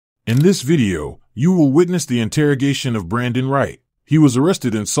In this video, you will witness the interrogation of Brandon Wright. He was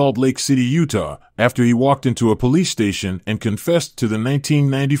arrested in Salt Lake City, Utah, after he walked into a police station and confessed to the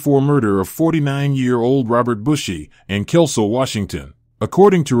 1994 murder of 49-year-old Robert Bushey in Kelso, Washington.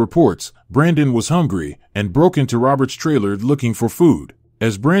 According to reports, Brandon was hungry and broke into Robert's trailer looking for food.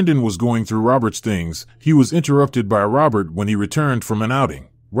 As Brandon was going through Robert's things, he was interrupted by Robert when he returned from an outing.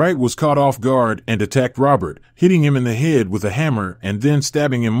 Wright was caught off guard and attacked Robert, hitting him in the head with a hammer and then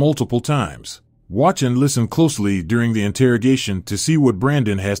stabbing him multiple times. Watch and listen closely during the interrogation to see what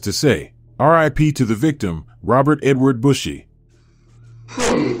Brandon has to say. R.I.P. to the victim, Robert Edward Bushey.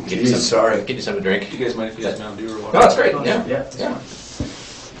 Get you something to drink. You guys mind if you guys Mountain Dew or water? No, that's great. Yeah.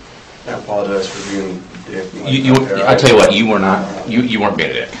 I apologize for being a dick. I tell you what, you weren't being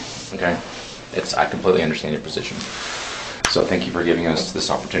a dick. Okay, I completely understand your position. So thank you for giving us this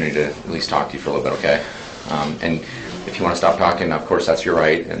opportunity to at least talk to you for a little bit. Okay, and if you want to stop talking, of course that's your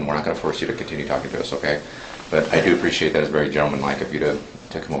right, and we're not going to force you to continue talking to us. Okay, but I do appreciate that it's very gentlemanlike of you to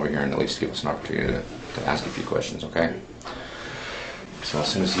come over here and at least give us an opportunity to ask a few questions. Okay. So as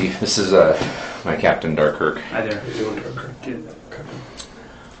soon as this is my Captain Darkkirk. Hi there. How you doing, Darkkirk?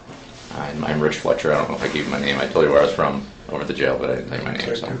 I'm Rich Fletcher. I don't know if I gave you my name. I told you where I was from over at the jail, but I didn't tell you my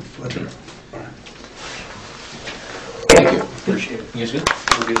name. So. Fletcher. Thank you. Appreciate it. You guys good?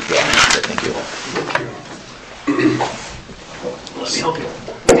 We're good. Yeah, good. Thank you. Let me help you.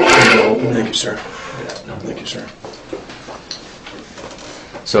 Thank you, sir. Thank you, sir.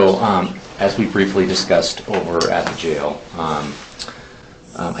 So, as we briefly discussed over at the jail, I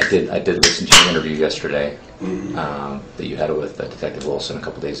did listen to your interview yesterday that you had with Detective Wilson a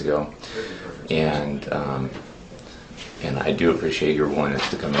couple days ago, and I do appreciate your willingness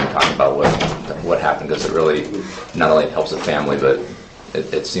to come in and talk about what happened, because it really not only helps the family, but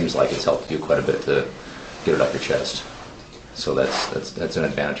it seems like it's helped you quite a bit to get it off your chest. So that's an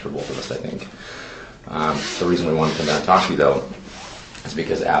advantage for both of us, I think. The reason we wanted to come down and talk to you, though, is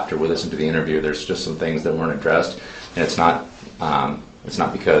because after we listened to the interview, there's just some things that weren't addressed, and it's not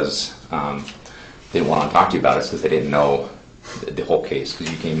because they didn't want to talk to you about it. It's because they didn't know the whole case,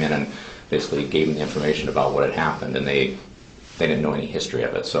 because you came in and basically gave them the information about what had happened, and they didn't know any history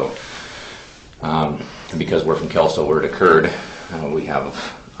of it. So, and because we're from Kelso, where it occurred, we have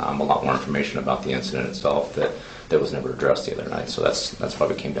a lot more information about the incident itself that was never addressed the other night. So that's why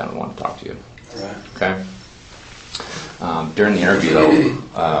we came down and wanted to talk to you. Right. Okay. During the interview, though,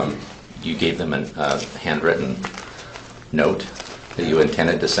 you gave them a handwritten note that you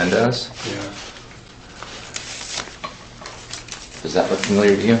intended to send to us. Yeah. Does that look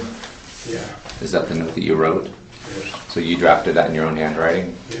familiar to you? Yeah. Is that the note that you wrote? Yes. So you drafted that in your own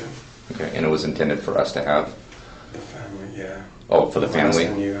handwriting? Yeah. Okay, and it was intended for us to have? The family, yeah. Oh, for the family?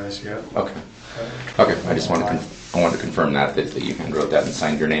 And you guys, yeah. Okay. Okay, I just wanted to confirm that you handwrote that and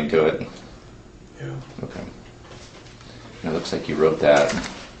signed your name to it. Yeah. Okay. And it looks like you wrote that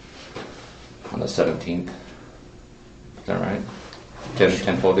on the 17th. Is that right?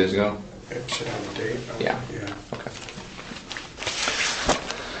 12 days ago? It should have a date. Yeah. Yeah. Okay.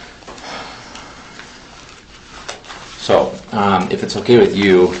 So, if it's okay with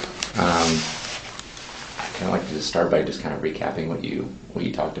you, I'd kind of like to just start by just kind of recapping what you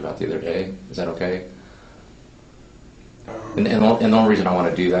talked about the other day. Is that okay? And the only reason I want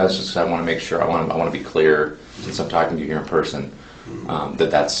to do that is just because I want to make sure I want to be clear, since I'm talking to you here in person,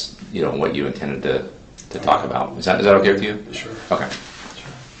 that's what you intended to talk about. Is that okay with you? Sure. Okay.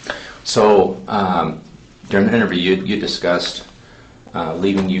 Sure. So during the interview, you discussed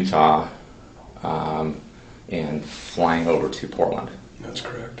leaving Utah and flying over to Portland. That's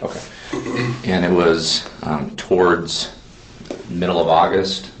correct. Okay. And it was towards middle of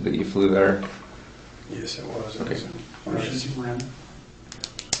August that you flew there? Yes, it was. Okay.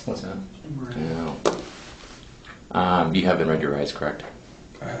 What's that? No. You haven't read your rights, correct?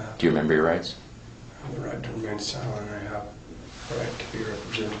 I have. Do you remember your rights? I have the right to remain silent. I have the right to be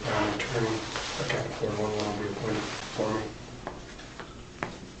represented by an attorney. I can't afford one will be appointed for me.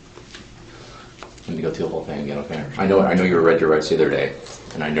 Let me go through the whole thing again, okay? I know you read your rights the other day,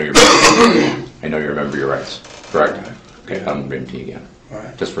 and I know you remember your rights, correct? Right. Okay, Yeah. I'm reading to you again,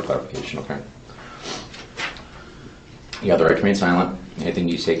 Right. just for clarification, okay? You have the right to remain silent. Anything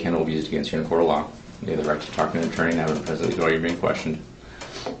you say can will be used against you in a court of law. You have the right to talk to an attorney now when presently while you're being questioned.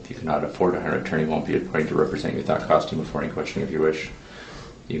 If you cannot afford to hire an attorney, won't be appointed to represent you without costing before any questioning if you wish.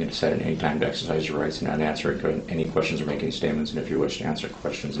 You can decide at any time to exercise your rights and not answer any questions or make any statements, and if you wish to answer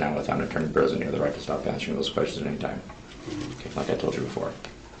questions now without an attorney present, you have the right to stop answering those questions at any time. Okay, like I told you before.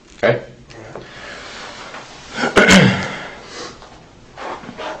 Okay?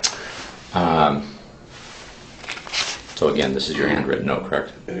 So again, this is your handwritten note,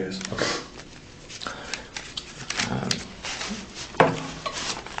 correct? It is. Okay.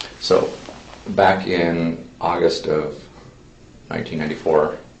 So, back in August of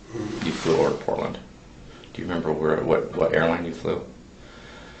 1994, you flew over to Portland. Do you remember what airline you flew?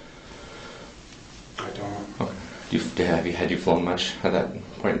 I don't. Okay. Had you flown much at that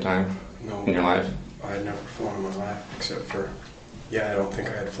point in time No. in your life? I had never flown in my life, except for, I don't think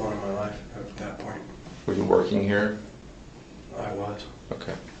I had flown in my life at that point. Were you working here? I was.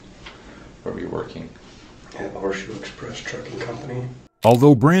 Okay. Where were you working? At Horseshoe Express Trucking Company.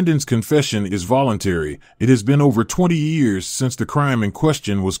 Although Brandon's confession is voluntary, it has been over 20 years since the crime in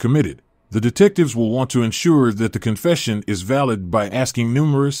question was committed. The detectives will want to ensure that the confession is valid by asking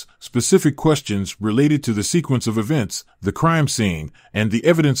numerous, specific questions related to the sequence of events, the crime scene, and the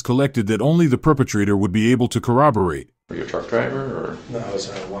evidence collected that only the perpetrator would be able to corroborate. Were you a truck driver, or? No, I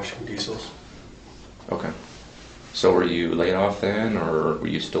was washing diesels. Okay. So were you laid off then, or were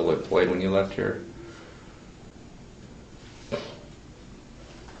you still employed when you left here?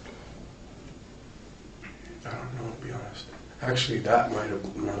 I don't know, to be honest. Actually, that might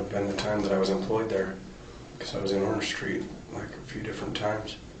have not have been the time that I was employed there, because I was in Orange Street like a few different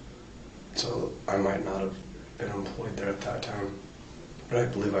times. So I might not have been employed there at that time, but I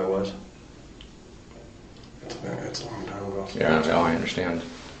believe I was. It's a long time ago. Yeah, no, I understand.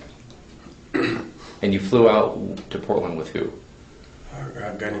 And you flew out to Portland with who?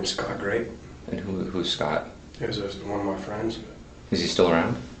 A guy named Scott Gray. And who's Scott? He was one of my friends. Is he still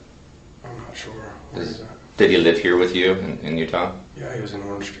around? I'm not sure. Where is that? Did he live here with you in Utah? Yeah, he was in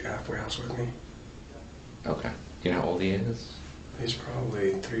Orange Street halfway house with me. Okay. Do you know how old he is? He's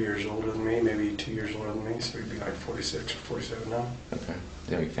probably 3 years older than me, maybe 2 years older than me, so he'd be like 46 or 47 now. Okay.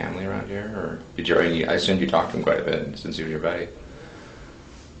 Do you have any family around here, or did you? I assumed you talked to him quite a bit since he was your buddy.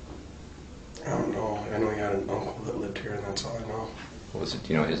 I don't know. I know he had an uncle that lived here, and that's all I know. What was it?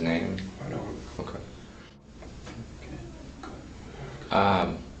 Do you know his name? I don't. Okay.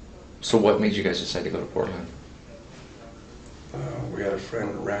 So what made you guys decide to go to Portland? We had a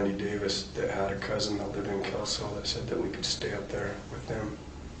friend, Randy Davis, that had a cousin that lived in Kelso that said that we could stay up there with them.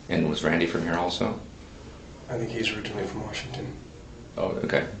 And was Randy from here also? I think he's originally from Washington. Oh,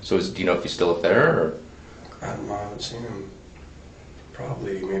 okay. So do you know if he's still up there, or? I don't know. I haven't seen him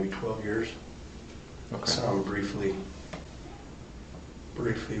probably maybe 12 years. Okay. Saw him briefly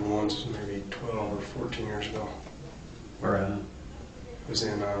once, maybe 12 or 14 years ago. Where at? It was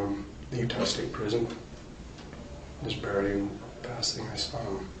in the Utah State Prison. Just barely passing, I saw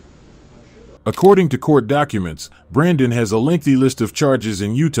him. According to court documents, Brandon has a lengthy list of charges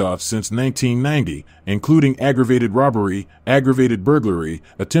in Utah since 1990, including aggravated robbery, aggravated burglary,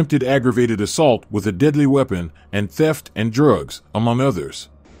 attempted aggravated assault with a deadly weapon, and theft and drugs, among others.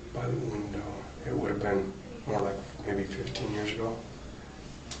 By the window, it would have been more like maybe 15 years ago,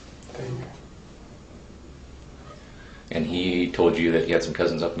 I think. And he told you that he had some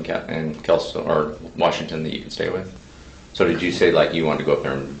cousins up in Kelso or Washington that you could stay with. So did you say like you wanted to go up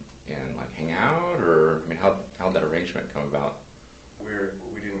there and like hang out, or I mean, how'd that arrangement come about?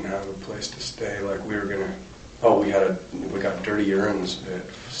 We didn't have a place to stay. Like we were gonna. Oh, we got dirty urines at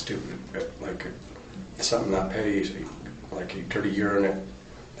like something not petty, like a dirty urine at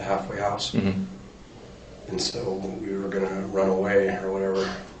the halfway house. Mm-hmm. And so we were gonna run away or whatever.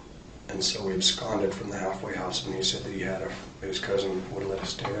 And so we absconded from the halfway house, and he said that his cousin would let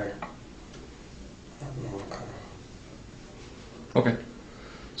us stay there. I don't know, kind of. Okay.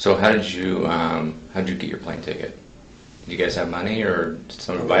 So how did you get your plane ticket? Did you guys have money, or did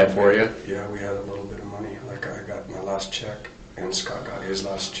someone buy it for you? Yeah, we had a little bit of money. Like I got my last check, and Scott got his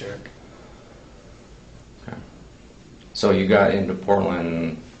last check. Okay. So you got into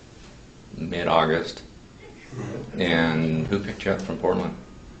Portland mid-August, Mm-hmm. and who picked you up from Portland?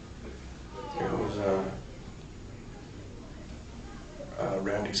 It was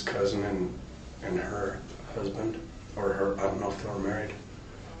Randy's cousin and her husband, or her. I don't know if they were married.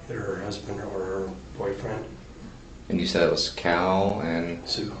 Either her husband or her boyfriend. And you said it was Cal and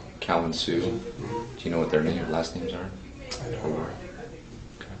Sue. Cal and Sue. Mm-hmm. Do you know what their last names are? I don't know.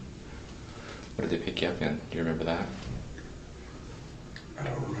 Okay. What did they pick you up in? Do you remember that? I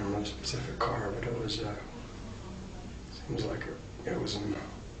don't remember the specific car, but it was. Seems like it was an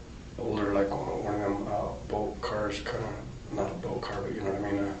older, like one of them boat cars, kind of not a boat car, but you know what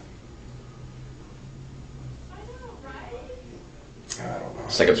I mean. I don't know.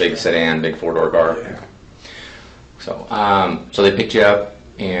 It's like a big sedan, big four-door car. Yeah. So, so they picked you up,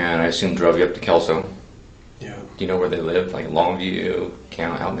 and I assume drove you up to Kelso. Yeah. Do you know where they live? Like Longview,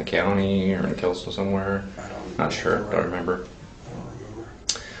 out in the county, or in Kelso somewhere? I don't. Not sure. Don't remember. I don't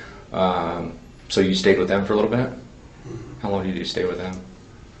remember. So you stayed with them for a little bit? Mm-hmm. How long did you stay with them?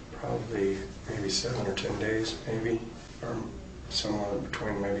 Probably maybe 7 or 10 days, maybe, or somewhere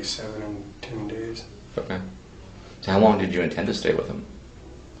between maybe 7 and 10 days. Okay. So how long did you intend to stay with them?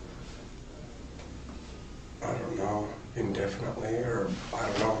 I don't know, indefinitely, or I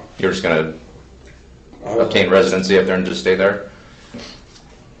don't know. You're just going to obtain residency up there and just stay there?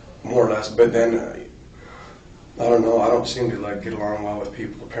 More or less, but then I don't know. I don't seem to like get along well with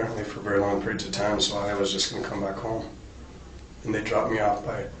people apparently for very long periods of time. So I was just going to come back home, and they dropped me off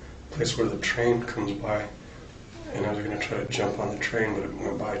by a place where the train comes by, and I was going to try to jump on the train, but it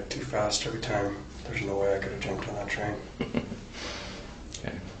went by too fast every time. There's no way I could have jumped on that train.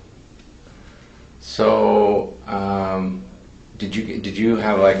 Okay. So, did you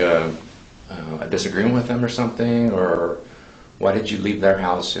have like a disagreement with them or something, or why did you leave their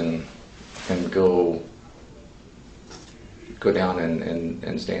house and go down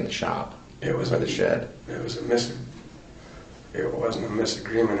and stay in the shop? It was or the shed. It wasn't a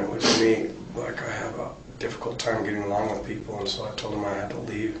misagreement. It was me. Like, I have a difficult time getting along with people, and so I told them I had to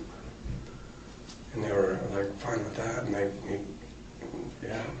leave, and they were like fine with that, and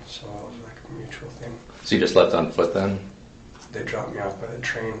yeah. So it was like a mutual thing. So you just left on foot then? They dropped me off by the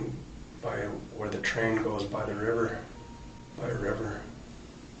train, by where the train goes by the river, by a river.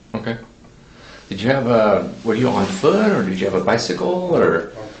 Okay. Did you have were you on foot, or did you have a bicycle,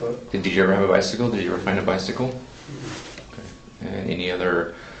 or? On foot. Did you ever have a bicycle? Did you ever find a bicycle? Okay. And any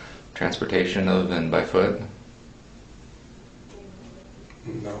other transportation other than by foot?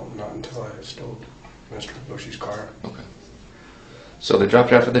 No, not until I stole Mr. Bushey's car. Okay. So they dropped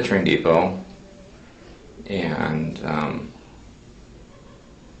you off at the train depot, and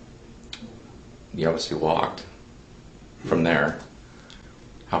you obviously walked from there.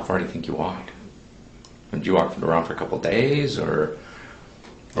 How far do you think you walked? Did you walk around for a couple of days, or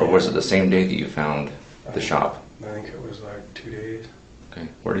was it the same day that you found the shop? I think it was like 2 days. Okay.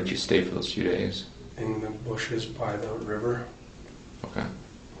 Where did you stay for those 2 days? In the bushes by the river. Okay.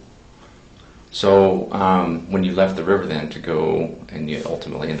 So when you left the river then to go, and you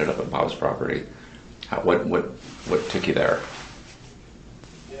ultimately ended up at Bob's property, what took you there?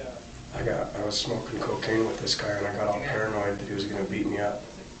 I was smoking cocaine with this guy, and I got all paranoid that he was going to beat me up.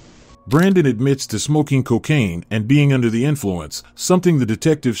 Brandon admits to smoking cocaine and being under the influence, something the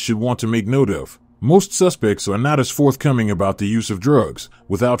detectives should want to make note of. Most suspects are not as forthcoming about the use of drugs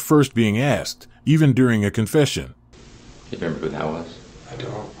without first being asked, even during a confession. Do you remember who that was? I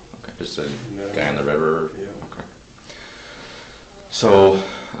don't. Okay, just a guy on the river? Yeah. Okay. So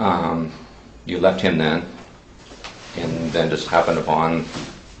you left him then, and then just happened upon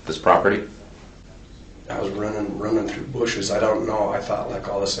this property? I was running through bushes. I don't know. I thought like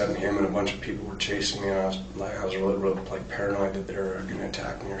all of a sudden him and a bunch of people were chasing me, and I was really like paranoid that they were going to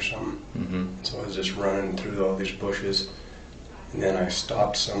attack me or something. Mm-hmm. So I was just running through all these bushes, and then I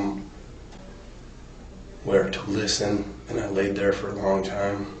stopped somewhere to listen, and I laid there for a long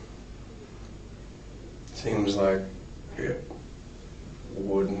time. Seems like it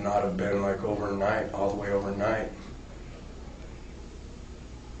would not have been like overnight, all the way overnight.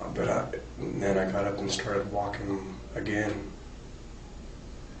 But then I got up and started walking again.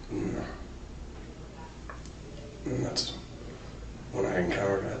 And that's when I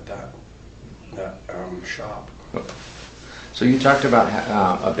encountered at that shop. Okay. So you talked about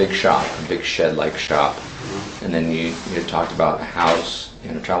a big shop, a big shed-like shop, Mm-hmm. and then you talked about a house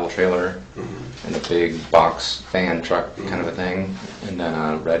and a travel trailer, Mm-hmm. and a big box van truck kind of a thing, and then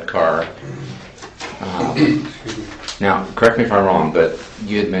a red car. Now, correct me if I'm wrong, but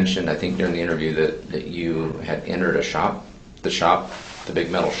you had mentioned, I think during the interview, that you had entered a shop, the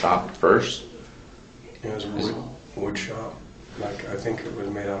big metal shop first. It was a wood shop. Like, I think it was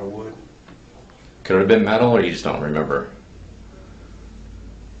made out of wood. Could it have been metal, or you just don't remember?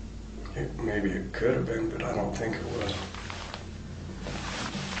 Maybe it could have been, but I don't think it was.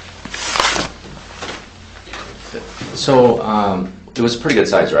 So it was a pretty good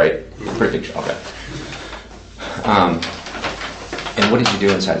size, right? Pretty big shop. Okay. And what did you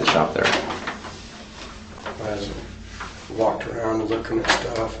do inside the shop there? I just walked around looking at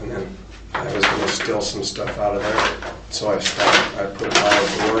stuff, and then I was going to steal some stuff out of there. So I put it by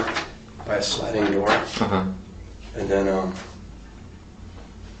a door, by a sliding door, Uh-huh. and then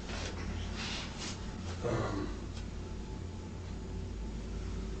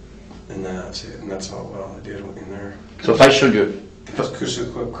and that's it, and that's all I did in there. So if I showed you, Just a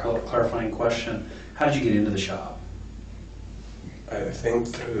quick clarifying question. How did you get into the shop? I think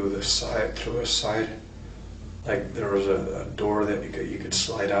through a side, like there was a door that you could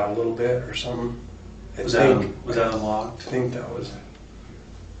slide out a little bit or something. Was that unlocked? I think that was.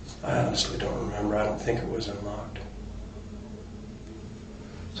 I honestly don't remember. I don't think it was unlocked.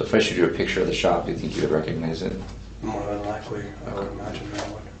 So if I showed you a picture of the shop, do you think you would recognize it? More than likely, I would imagine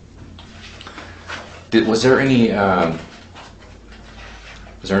I would. Was there any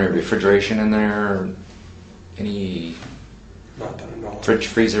refrigeration in there? Or any Not that I know of. fridge,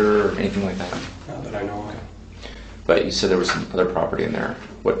 freezer, or anything like that? Not that I know of. But you said there was some other property in there.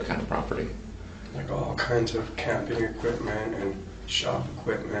 What kind of property? Like all kinds of camping equipment and shop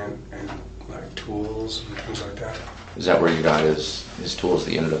equipment and like tools and things like that. Is that where you got his tools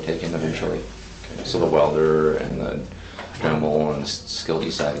that you ended up taking eventually? Okay. So the welder and the Dremel and the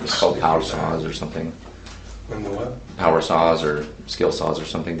skillet side, it was called power saws or something. And the what? Power saws or skill saws or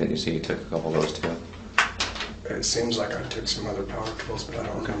something. Didn't you see you took a couple of those too? It seems like I took some other power tools, but I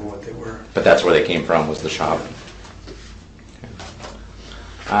don't remember what they were. But that's where they came from, was the shop.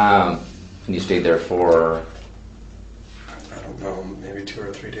 Okay. And you stayed there for? I don't know, maybe 2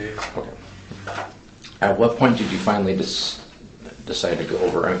 or 3 days. Okay. At what point did you finally decide to go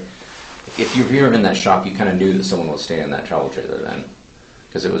over? I mean, if you were in that shop, you kind of knew that someone was staying in that travel trailer then,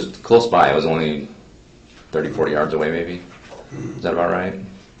 because it was close by. It was only 30, 40 yards away, maybe. Is that about right?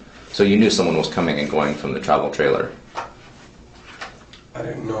 So you knew someone was coming and going from the travel trailer. I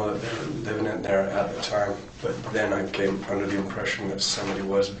didn't know that they were living in there at the time, but then I came under the impression that somebody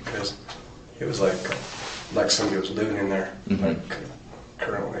was, because it was like somebody was living in there, like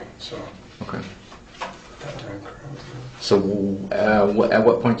currently. So Okay. that time currently. So at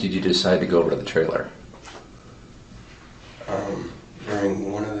what point did you decide to go over to the trailer?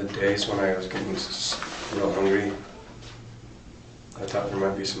 During one of the days when I was getting real hungry, I thought there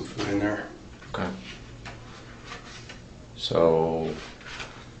might be some food in there. Okay. So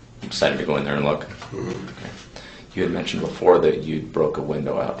you decided to go in there and look? Okay. You had mentioned before that you broke a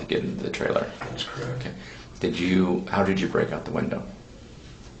window out to get into the trailer. That's correct. Okay. How did you break out the window?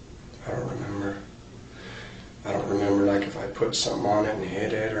 I don't remember. I don't remember, like, if I put something on it and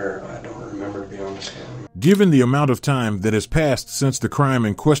hit it, or I don't remember, to be honest. Given the amount of time that has passed since the crime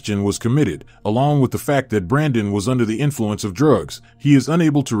in question was committed, along with the fact that Brandon was under the influence of drugs, he is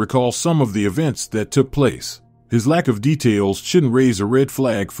unable to recall some of the events that took place. His lack of details shouldn't raise a red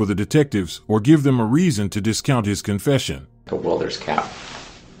flag for the detectives or give them a reason to discount his confession. A welder's cap.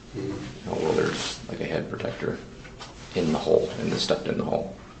 A welder's, like a head protector in the hole, stuffed in the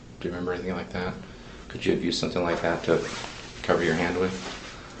hole. Do you remember anything like that? Could you have used something like that to cover your hand with?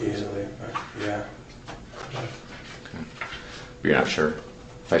 Easily, yeah. Okay. You're not sure?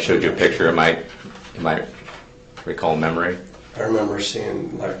 If I showed you a picture, it might recall memory? I remember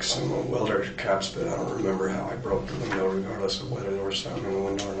seeing, like, some welder caps, but I don't remember how I broke the window, regardless of whether there was something in the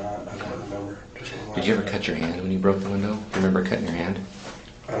window or not. I don't remember. Did you ever cut your hand when you broke the window? Do you remember cutting your hand?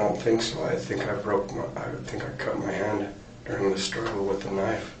 I don't think so. I think I cut my hand during the struggle with the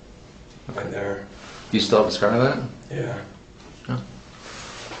knife. Okay. Right there. Do you still have a scar of that? Yeah. No. Mind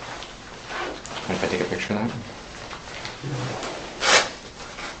if I take a picture of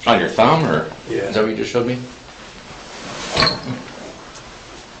that? On your thumb, or? Yeah. Is that what you just showed me?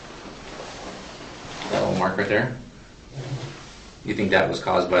 That little mark right there? You think that was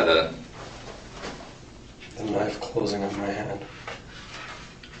caused by the knife closing on my hand.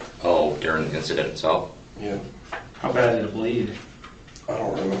 Oh, during the incident itself? Yeah. How bad did it bleed? I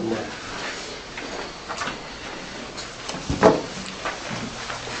don't remember.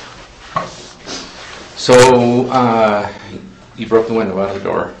 So, you broke the window out of the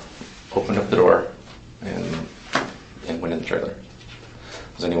door, opened up the door, and went in the trailer.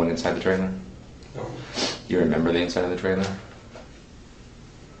 Was anyone inside the trailer? No. You remember the inside of the trailer?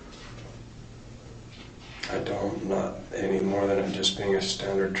 I don't, not any more than it just being a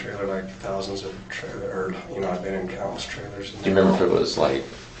standard trailer, like thousands of I've been in countless trailers. Do you remember if it was like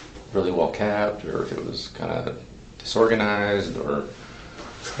really well kept, or if it was kind of disorganized, or?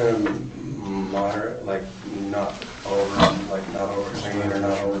 Kind of moderate, like not over clean or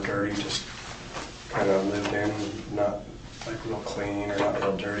not over dirty, just kind of lived in, not like real clean or not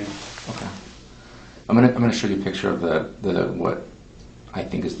real dirty. Okay. I'm gonna show you a picture of the what I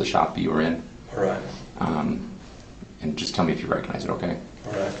think is the shop you were in. All right. And just tell me if you recognize it, okay?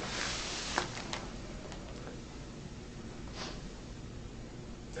 All right.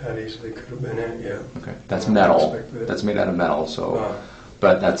 That easily could have been it, yeah. Okay. That's metal. Expected it. That's made out of metal, so.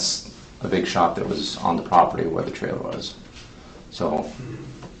 But that's a big shop that was on the property where the trailer was. So,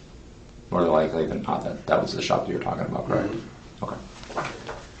 more than likely than not, that was the shop that you were talking about, correct? Okay.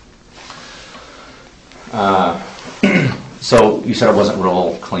 So, you said it wasn't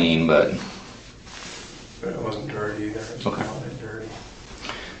real clean, but it wasn't dirty either. It was Okay. not that dirty.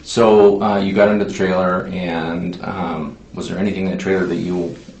 So, you got into the trailer, and was there anything in the trailer that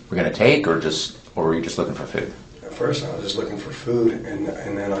you were going to take, or were you just looking for food? first I was just looking for food, and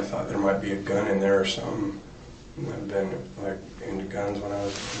then I thought there might be a gun in there or something. And I've been like into guns when I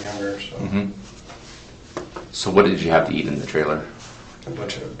was younger, so. So what did you have to eat in the trailer? A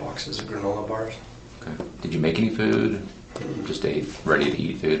bunch of boxes of granola bars. Okay. Did you make any food? Just ate ready to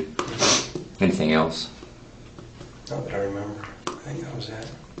eat food? Anything else? Not that I remember. I think that was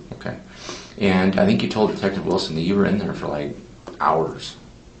it. Okay. And I think you told Detective Wilson that you were in there for like hours.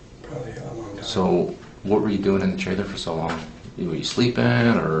 Probably a long time. So what were you doing in the trailer for so long? Were you sleeping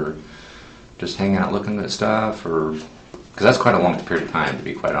or just hanging out looking at stuff? Or because that's quite a long period of time, to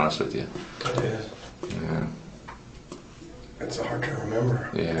be quite honest with you. It is. Yeah. It's hard to remember.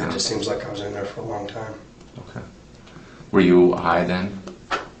 Yeah. It just seems like I was in there for a long time. Okay. Were you high then?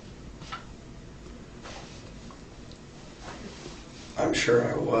 I'm sure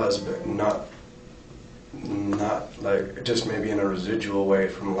I was, but not like, just maybe in a residual way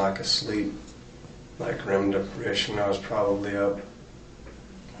from lack of sleep. Like REM deprivation, I was probably up,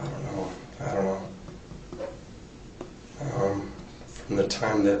 I don't know. From the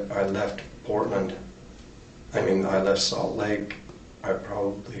time that I left Portland, I left Salt Lake, I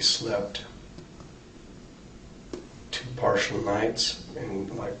probably slept 2 partial nights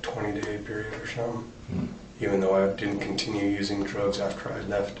in like 20-day period or something. Even though I didn't continue using drugs after I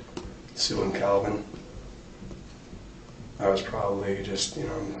left Sue and Calvin. I was probably just,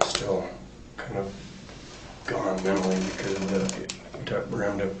 still kind of gone mentally because of the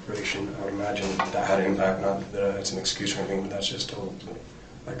REM deprivation. I would imagine that had an impact, not that it's an excuse or anything, but that's just a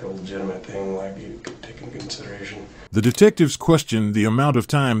legitimate thing like you could take into consideration. The detectives questioned the amount of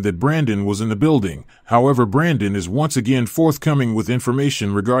time that Brandon was in the building. However, Brandon is once again forthcoming with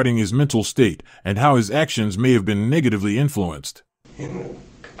information regarding his mental state and how his actions may have been negatively influenced.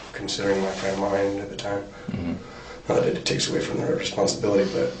 Considering my kind of mind at the time, not that it takes away from their responsibility,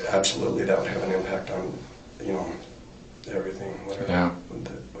 but absolutely that would have an impact on, everything, whatever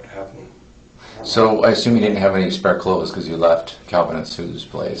would happen. So I assume you didn't have any spare clothes because you left Calvin and Sue's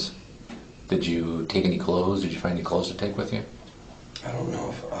place. Did you take any clothes? Did you find any clothes to take with you? I don't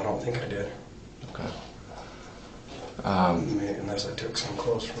know. I don't think I did. Okay. Unless I took some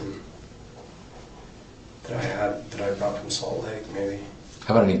clothes that I brought from Salt Lake, maybe.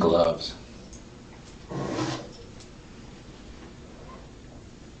 How about any gloves?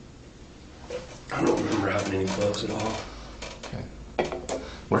 I don't remember having any clothes at all. Okay.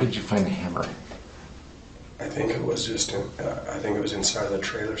 Where did you find the hammer? I think it was inside of the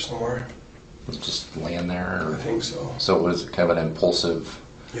trailer somewhere. Was it just laying there? Or? I think so. So it was kind of an impulsive...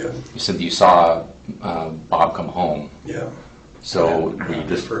 Yeah. You said you saw Bob come home. Yeah. So were you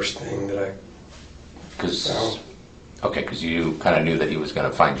the first thing that I found? Okay, because you kind of knew that he was going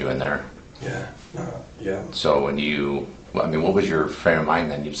to find you in there. Yeah. Yeah. So when you... what was your frame of mind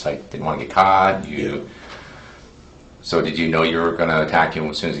then? You just didn't want to get caught? Yeah. So did you know you were going to attack him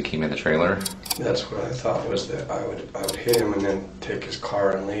as soon as he came in the trailer? That's what I thought, was that I would hit him and then take his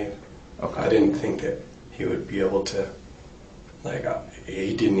car and leave. Okay. I didn't think that he would be able to,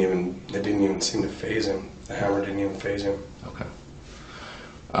 it didn't even seem to faze him. The hammer didn't even faze him. Okay.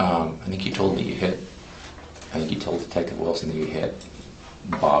 I think you told told Detective Wilson that you hit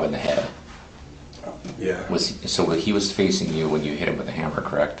Bob in the head. Yeah. So he was facing you when you hit him with the hammer,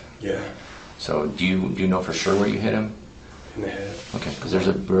 correct? Yeah. So do you know for sure where you hit him? In the head. Okay, because there's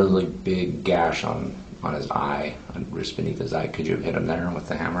a really big gash on his eye, just beneath his eye. Could you have hit him there with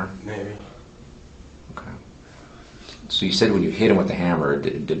the hammer? Maybe. Okay. So you said when you hit him with the hammer,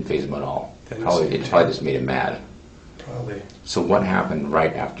 it didn't faze him at all. It probably just made him mad. Probably. So what happened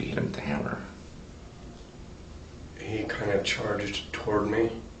right after you hit him with the hammer? He kind of charged toward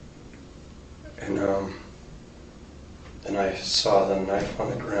me, and I saw the knife on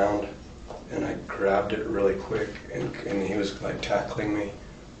the ground, and I grabbed it really quick, and he was tackling me,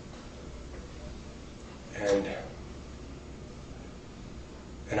 and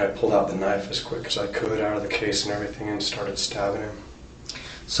I pulled out the knife as quick as I could out of the case and everything and started stabbing him.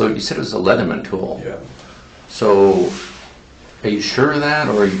 So you said it was a Leatherman tool. Yeah. So are you sure of that,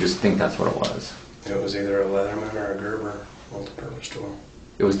 or you just think that's what it was? It was either a Leatherman or a Gerber multi-purpose tool.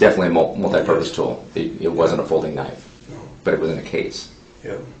 It was definitely a multi-purpose tool. It wasn't a folding knife, No. but it was in a case.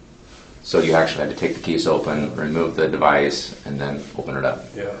 Yeah. So you actually had to take the case open, remove the device, and then open it up.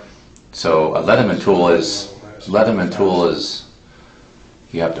 Yeah. So a Leatherman tool is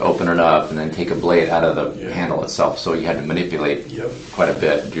you have to open it up and then take a blade out of the handle itself. So you had to manipulate quite a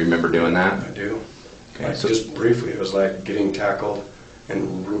bit. Do you remember doing that? I do. Okay. Just briefly, it was like getting tackled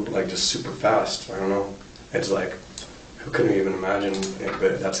and just super fast. I don't know. It's who couldn't even imagine it,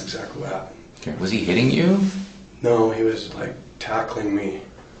 but that's exactly what happened. Okay. Was he hitting you? No, he was tackling me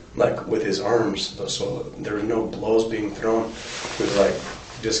like with his arms, so there was no blows being thrown. It was like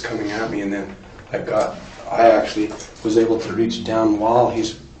just coming at me, and then I actually was able to reach down while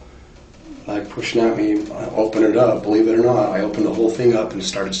he's like pushing at me. I opened it up, believe it or not. I opened the whole thing up and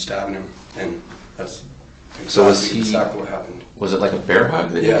started stabbing him, and that's exactly what happened. Was it like a bear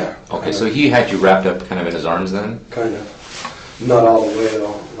hug? Yeah. Okay, so he had you wrapped up kind of in his arms then? Kind of. Not all the way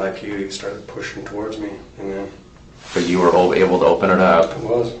though. Like he started pushing towards me, and then. But you were able to open it up. I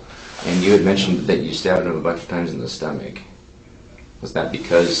was. And you had mentioned that you stabbed him a bunch of times in the stomach. Was that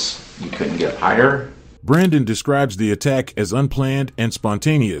because you couldn't get higher? Brandon describes the attack as unplanned and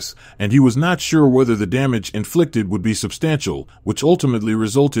spontaneous, and he was not sure whether the damage inflicted would be substantial, which ultimately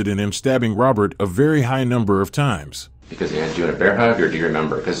resulted in him stabbing Robert a very high number of times. Because he had you in a bear hug, or do you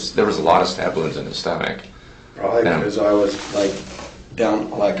remember? Because there was a lot of stab wounds in his stomach. Probably because I was like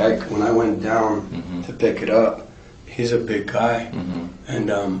down, when I went down to pick it up, he's a big guy,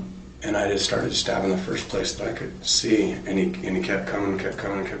 and I just started stabbing the first place that I could see, and he kept coming. It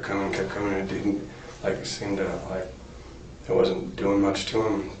didn't seem to it wasn't doing much to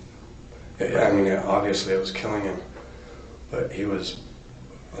him. Obviously it was killing him, but he was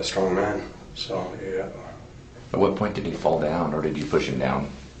a strong man. So yeah. At what point did he fall down, or did you push him down?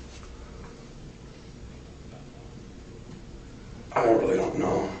 I really don't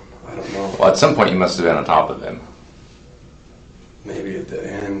know. I don't know. Well, at some point you must have been on top of him. Maybe at the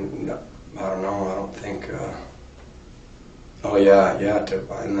end. I don't know. I don't think. Oh yeah.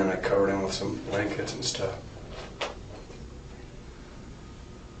 And then I covered him with some blankets and stuff.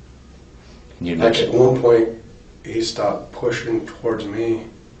 You at one point, he stopped pushing towards me,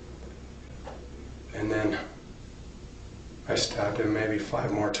 and then I stabbed him maybe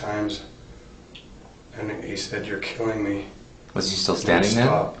 5 more times, and he said, "You're killing me." Was he still standing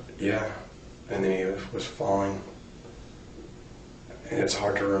there? Yeah, and then he was falling. And it's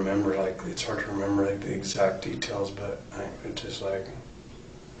hard to remember, the exact details, but it's just like.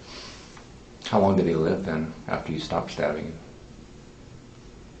 How long did he live then, after you stopped stabbing him?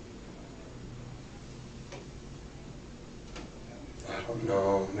 I don't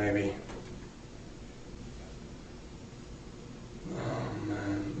know, maybe.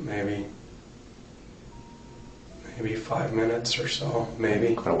 Maybe 5 minutes or so,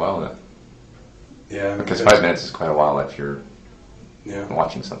 maybe. Quite a while then. Yeah. Because 5 minutes is quite a while if you're Yeah.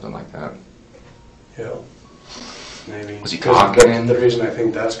 watching something like that. Yeah, maybe. Was he talking? The reason I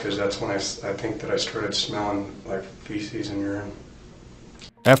think that's because that's when I think that I started smelling like feces and urine.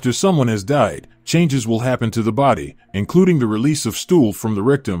 After someone has died, changes will happen to the body, including the release of stool from the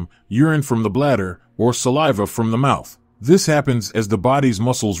rectum, urine from the bladder, or saliva from the mouth. This happens as the body's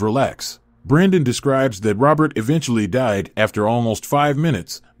muscles relax. Brandon describes that Robert eventually died after almost 5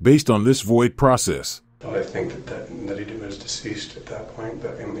 minutes, based on this void process. I think that he was deceased at that point,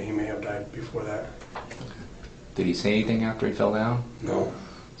 but he may have died before that. Did he say anything after he fell down? No.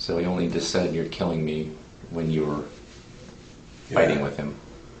 So he only just said, "You're killing me," when you were fighting with him?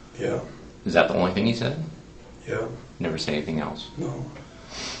 Yeah. Is that the only thing he said? Yeah. Never say anything else? No.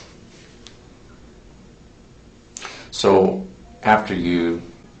 So after you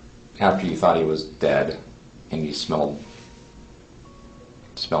thought he was dead, and you smelled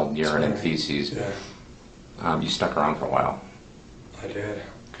urine and feces, you stuck around for a while. I did.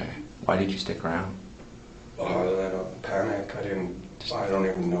 Okay. Why did you stick around? I don't panic. I don't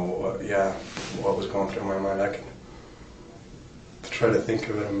even know what was going through my mind. I can try to think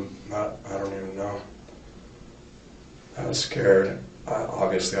of it. I don't even know. I was scared.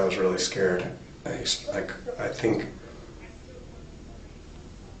 Obviously, I was really scared. I think.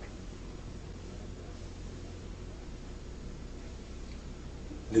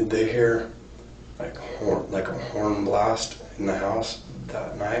 Did they hear like a horn blast in the house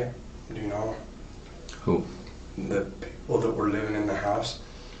that night? Do you know? Who? The people that were living in the house.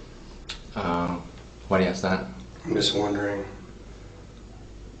 Why do you ask that? I'm just wondering.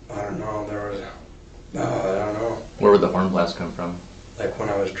 I don't know. I don't know. Where would the horn blast come from? Like when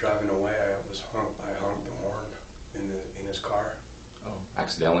I was driving away, I honked the horn in his car. Oh,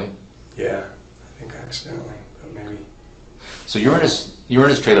 accidentally? Yeah, I think accidentally, but maybe. So you were in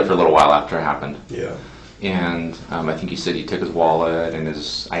his trailer for a little while after it happened. Yeah. And I think you said he took his wallet and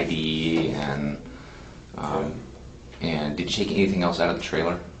his ID and did you take anything else out of the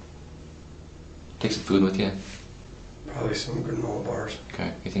trailer? Take some food with you? Probably some granola bars.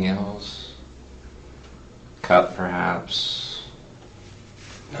 Okay. Anything else? Cup, perhaps?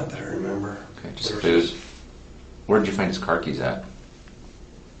 Not that I remember. Okay, just food. Where did you find his car keys at?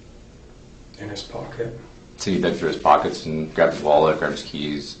 In his pocket. So you dug through his pockets and grabbed his wallet, grabbed his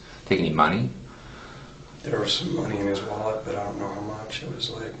keys. Take any money? There was some money in his wallet, but I don't know how much. It was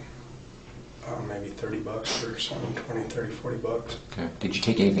like maybe $30 or something, 20, 30, $40. Okay. Did you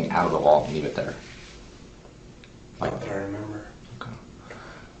take anything out of the wallet and leave it there? Not that I remember. Okay.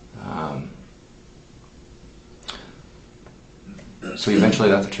 So you eventually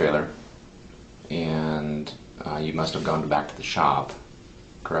left the trailer, and you must have gone back to the shop,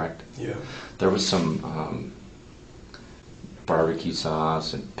 correct? Yeah. There was some barbecue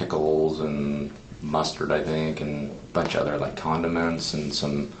sauce and pickles and mustard, I think, and a bunch of other like condiments and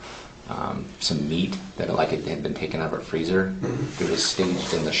some meat that like it had been taken out of a freezer. Mm-hmm. It was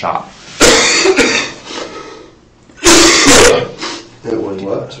staged in the shop. It was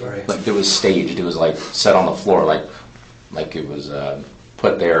what? Sorry. Like it was staged. It was like set on the floor, like it was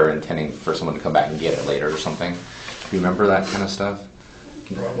put there intending for someone to come back and get it later or something. Do you remember that kind of stuff?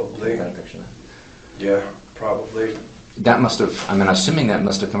 Probably. Got a picture of that? Yeah, probably. That must have. I mean, assuming that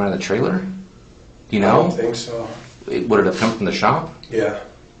must have come out of the trailer. Do you know? I don't think so. Would it have come from the shop? Yeah.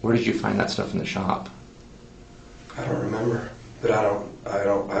 Where did you find that stuff in the shop? I don't remember, but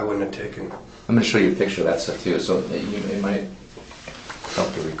I wouldn't have taken. I'm going to show you a picture of that stuff too, so that it might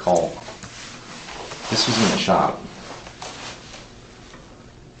help to recall. This was in the shop.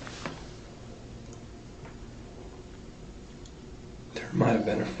 There might have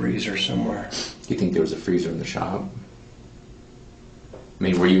been a freezer somewhere. Do you think there was a freezer in the shop? I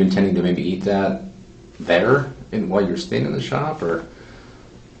mean, were you intending to maybe eat that there while you were staying in the shop, or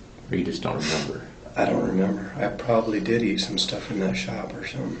you just don't remember? I don't remember. I probably did eat some stuff in that shop or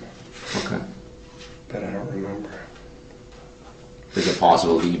something, Okay. but I don't remember. Is it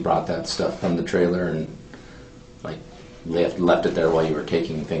possible that you brought that stuff from the trailer and like left it there while you were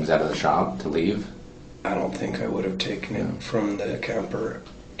taking things out of the shop to leave? I don't think I would have taken it from the camper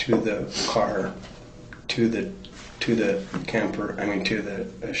to the car, to the camper. I mean, to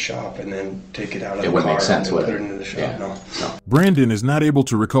the shop, and then take it out of the car. It wouldn't make sense, and would put it? it into the shop. Yeah. No. Brandon is not able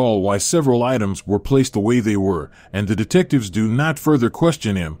to recall why several items were placed the way they were, and the detectives do not further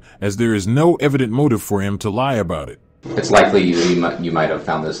question him, as there is no evident motive for him to lie about it. It's likely you might have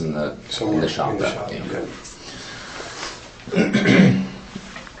found this in the shop. In the though. shop, Yeah.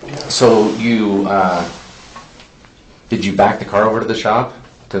 So you did you back the car over to the shop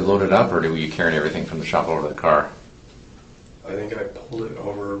to load it up, or were you carrying everything from the shop over to the car? I think I pulled it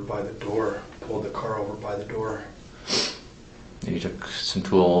over by the door. Pulled the car over by the door. And you took some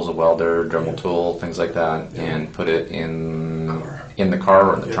tools, a welder, Dremel Yeah. tool, things like that, Yeah. and put it in Car. the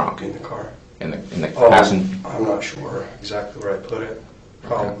car or in the Yeah, trunk? in the car. In the Oh, passenger. I'm not sure exactly where I put it.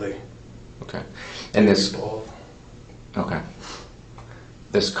 Probably. Okay. And this Both. okay.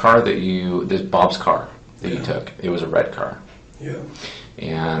 This car this Bob's car that you Yeah. took, it was a red car, Yeah,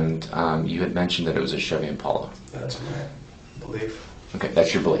 and you had mentioned that it was a Chevy Impala. that's my belief. Okay,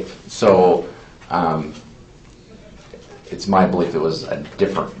 that's your belief. So, it's my belief it was a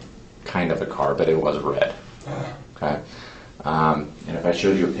different kind of a car, but it was red. Okay. And if I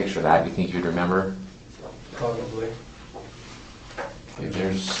showed you a picture of that, do you think you'd remember? Probably. Okay,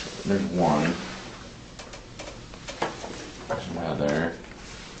 there's one. There's another.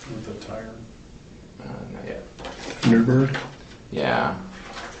 With the tire. Not yet. Thunderbird? Yeah.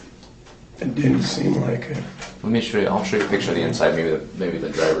 It didn't seem like it. Let me show you. I'll show you a picture of the inside. Maybe the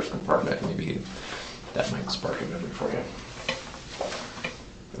driver's compartment. Maybe that might spark a memory for you.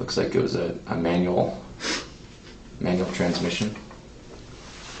 It looks like it was a manual transmission.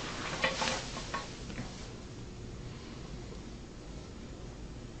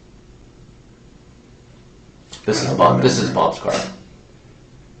 This is Bob's car.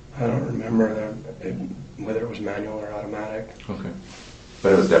 I don't remember whether it was manual or automatic. Okay.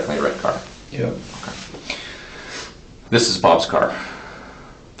 But it was definitely a red car. Yep. Okay. This is Bob's car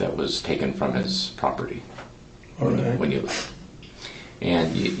that was taken from his property when you left.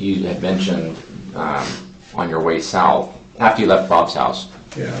 And you had mentioned on your way south, after you left Bob's house,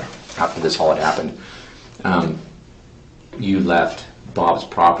 Yeah. after this all had happened, you left Bob's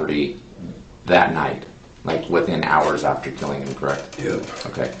property that night, like within hours after killing him, correct? Yep.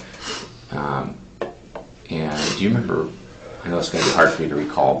 Okay. And do you remember, I know it's going to be hard for you to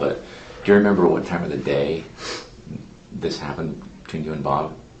recall, but do you remember what time of the day this happened between you and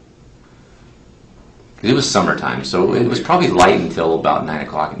Bob? 'Cause it was summertime, so it was probably light until about 9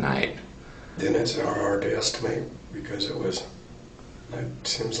 o'clock at night. Then it's hard to estimate because it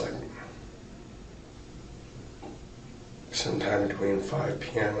seems like sometime between 5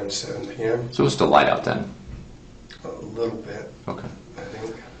 p.m. and 7 p.m. So it was still light out then. A little bit, Okay. I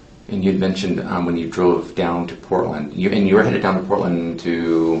think. And you had mentioned when you drove down to Portland, you were headed down to Portland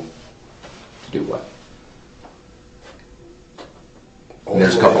to do what?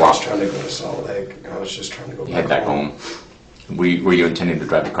 There's a couple I was options. trying to go to Salt Lake. I was just trying to go Head back home. Were you intending to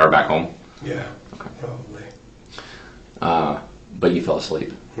drive the car back home? Yeah, Okay. probably. But you fell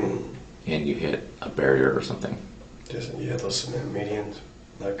asleep and you hit a barrier or something. Just, yeah, those cement medians,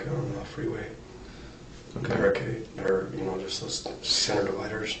 like on the freeway. Okay. Barricade, or, just those center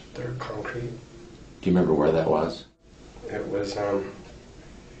dividers. They're concrete. Do you remember where that was? It was,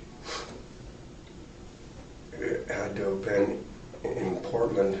 it had to have been in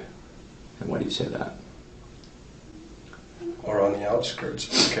Portland And why do you say that? or on the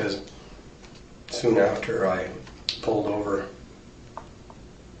outskirts, because soon after I pulled off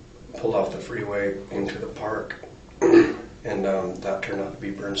the freeway into the park, and that turned out to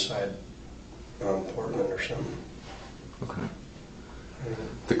be Burnside, Portland or something. Okay.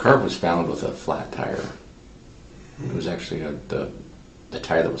 The car was found with a flat tire. It was actually the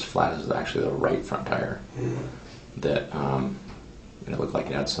tire that was flat is actually the right front tire. That it looked like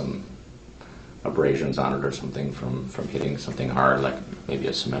it had some abrasions on it or something from hitting something hard, like maybe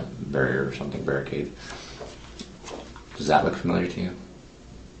a cement barrier or something, barricade. Does that look familiar to you?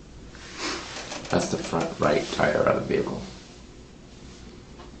 That's the front right tire out of the vehicle.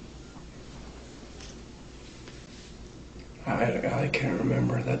 I can't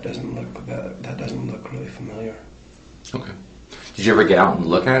remember. That doesn't look really familiar. Okay. Did you ever get out and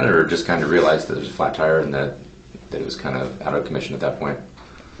look at it, or just kind of realize that it was a flat tire and that it was kind of out of commission at that point?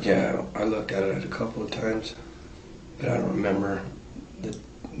 Yeah, I looked at it a couple of times, but I don't remember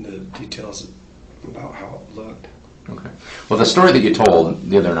the details about how it looked. Okay. Well, the story that you told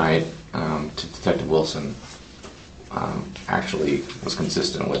the other night to Detective Wilson actually was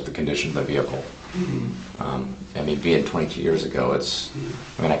consistent with the condition of the vehicle. I mean, being 22 years ago,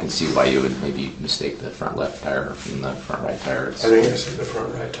 I can see why you would maybe mistake the front left tire from the front right tire. I think I said the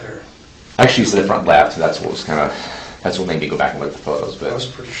front right tire. Actually, you said the front left. That's what made me go back and look at the photos. I was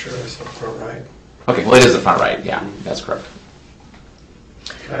But pretty sure I said front right. okay, well, it is the front right. Yeah, that's correct.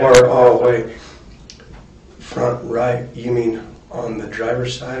 Or, wait. Front right, you mean on the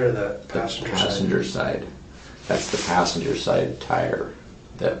driver's side or the passenger side? Passenger side. That's the passenger side tire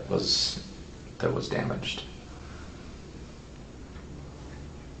that was damaged.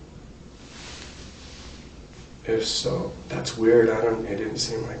 If so, that's weird. It didn't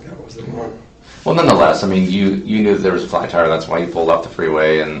seem like that was the one. Well, nonetheless, I mean, you knew that there was a flat tire. That's why you pulled off the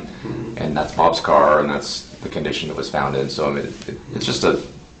freeway, and that's Bob's car, and that's the condition it was found in. So I mean, it's just a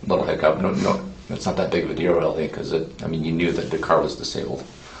little hiccup. No, it's not that big of a deal, really, because you knew that the car was disabled.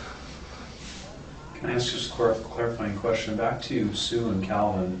 Can I ask just a clarifying question? Back to Sue and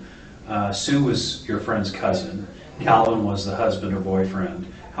Calvin. Sue was your friend's cousin. Calvin was the husband or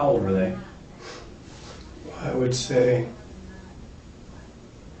boyfriend. How old were they? I would say,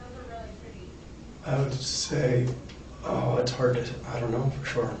 it's hard to, I don't know for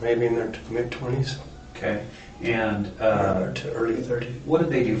sure. Maybe in their mid-20s. Okay. And To early 30s. what did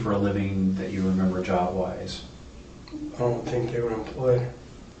they do for a living that you remember job-wise? I don't think they were employed.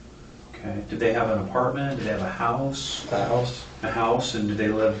 Okay. Did they have an apartment? Did they have a house? The house. A house, and did they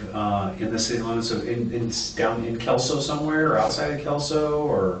live in the city limits of down in Kelso somewhere, or outside of Kelso,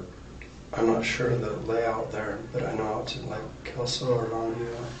 or? I'm not sure of the layout there, but I know it's in like Kelso or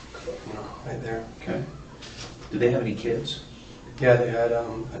Longview, right there. Okay. Did they have any kids? Yeah, they had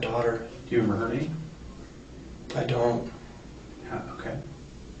a daughter. Do you remember her name? I don't. Okay.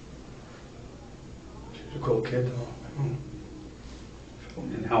 She's a cool kid though.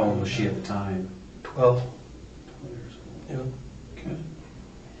 And how old was she at the time? 12. 12 years old. Yeah. Okay.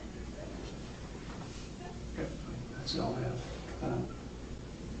 Okay. That's all I have.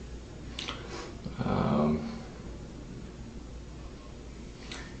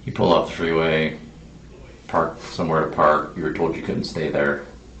 You pulled off the freeway, parked somewhere to park. You were told you couldn't stay there,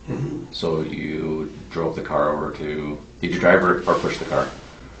 so you drove the car over to. Did you drive or push the car?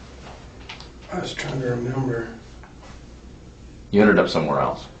 I was trying to remember. You ended up somewhere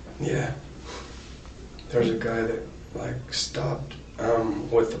else. Yeah. There's a guy that stopped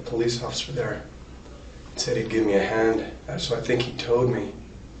with the police officer there. Said he'd give me a hand. So I think he towed me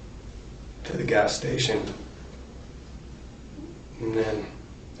to the gas station. And then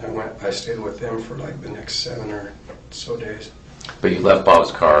I stayed with them for the next 7 or so days. But you left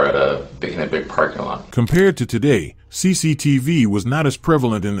Bob's car in a big parking lot. Compared to today, CCTV was not as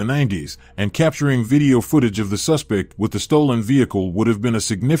prevalent in the 90s, and capturing video footage of the suspect with the stolen vehicle would have been a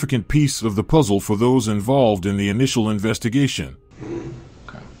significant piece of the puzzle for those involved in the initial investigation.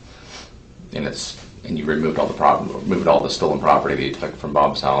 Okay. And you removed all the stolen property that you took from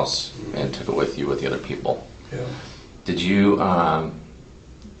Bob's house and took it with you with the other people. Yeah. Did you?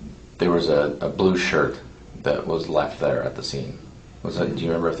 There was a blue shirt that was left there at the scene. Was that? Do you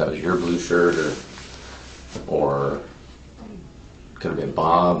remember if that was your blue shirt or could have been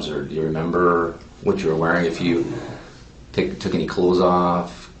Bob's, or do you remember what you were wearing? If you took any clothes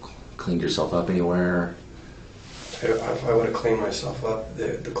off, cleaned yourself up anywhere? If I would have cleaned myself up,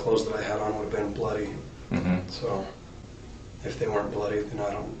 the clothes that I had on would have been bloody. Mm-hmm. So if they weren't bloody, then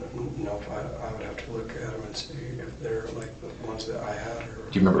I don't know if I would have to look at them and see if they're like the ones that I had. Or...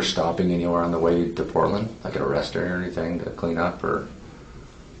 Do you remember stopping anywhere on the way to Portland, like at a rest area or anything, to clean up, or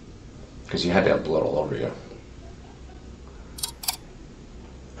because you had to have blood all over you?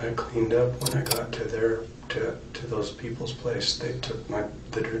 I cleaned up when I got to to those people's place. They took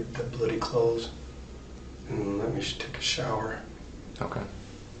the bloody clothes and let me take a shower. Okay.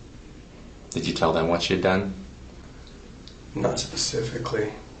 Did you tell them what you'd done? Not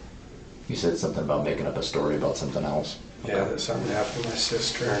specifically. You said something about making up a story about something else. Okay. Yeah, that something happened to my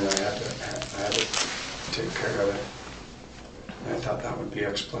sister, and I had to take care of it. And I thought that would be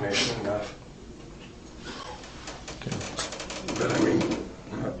explanation enough. Okay. But I mean,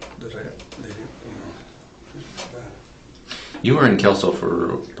 they didn't, you know. You were in Kelso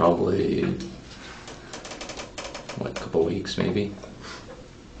for probably, what, a couple weeks maybe?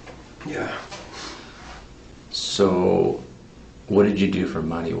 Yeah. So, what did you do for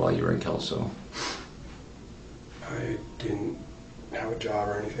money while you were in Kelso? I didn't have a job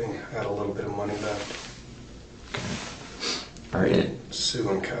or anything. I had a little bit of money left. Okay. All right. Sue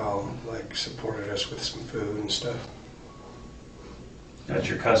and Cal supported us with some food and stuff. That's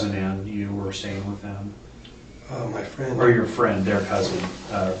your cousin, and you were staying with them? My friend. Or your friend, their cousin,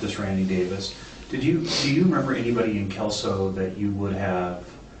 this Randy Davis. Do you remember anybody in Kelso that you would have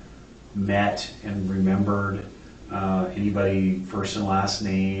met and remembered? Anybody first and last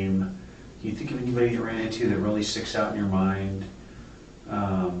name? Can you think of anybody you ran into that really sticks out in your mind,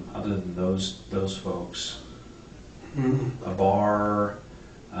 other than those folks? Mm-hmm. A bar,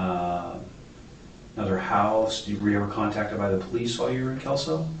 another house. Were you ever contacted by the police while you were in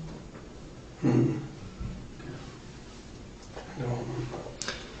Kelso? Mm-hmm. No.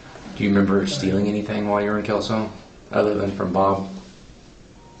 Do you remember stealing anything while you were in Kelso, other than from Bob?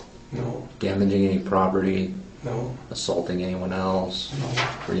 No. Damaging any property? No. Assaulting anyone else? No.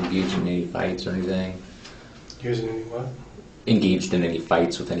 Were you engaged in any fights or anything? Using any what? Engaged in any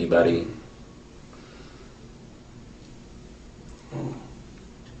fights with anybody? No.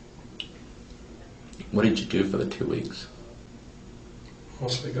 What did you do for the 2 weeks?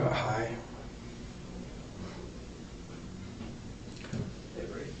 Mostly got high.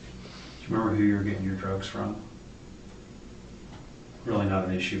 Do you remember who you were getting your drugs from? Really not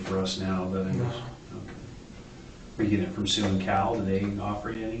an issue for us now, but it No. was. Okay. Were you getting it from Sue and Cal? Did they offer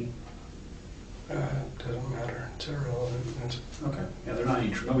you any? Doesn't matter. It's irrelevant. Okay. Yeah, they're not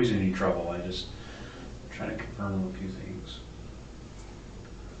any nobody's in any trouble. I just trying to confirm a few things.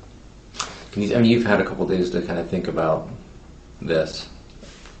 You've had a couple days to kind of think about this.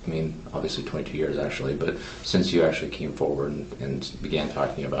 I mean, obviously 22 years actually, but since you actually came forward and began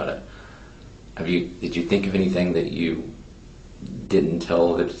talking about it, did you think of anything that you didn't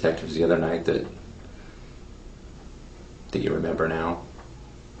tell the detectives the other night that you remember now?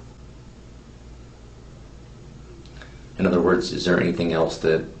 In other words, is there anything else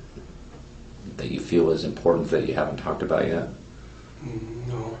that you feel is important that you haven't talked about yet?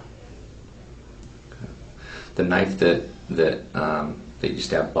 No. The knife that you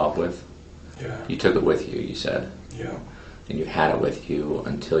stabbed Bob with? Yeah. You took it with you, you said? Yeah. And you had it with you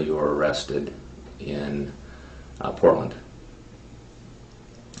until you were arrested in Portland.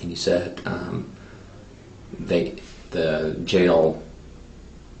 And you said the jail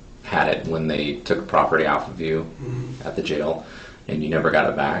had it when they took property off of you at the jail, and you never got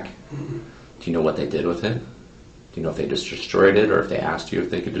it back. Mm-hmm. Do you know what they did with it? Do you know if they just destroyed it, or if they asked you if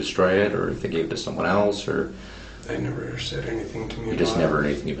they could destroy it, or if they gave it to someone else, or? They never said anything to me about it. You just never heard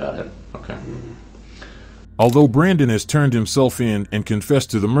anything about it? Okay. Mm-hmm. Although Brandon has turned himself in and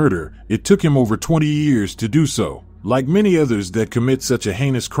confessed to the murder, it took him over 20 years to do so. Like many others that commit such a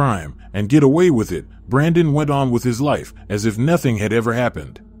heinous crime and get away with it, Brandon went on with his life as if nothing had ever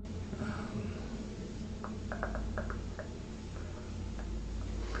happened.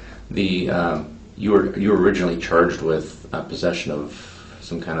 You were originally charged with possession of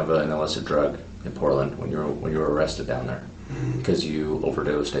some kind of an illicit drug in Portland when you were arrested down there, because you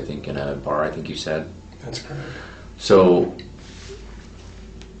overdosed, I think, in a bar. I think you said. That's correct. So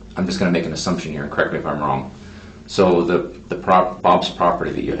I'm just going to make an assumption here, and correct me if I'm wrong. So Bob's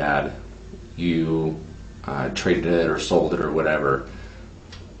property that you had, you traded it or sold it or whatever.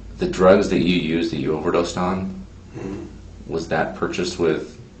 The drugs that you used that you overdosed on, was that purchased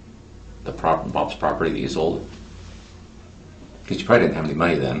with Bob's property that you sold? Because you probably didn't have any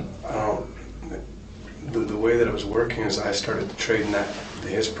money then. The way that it was working is I started trading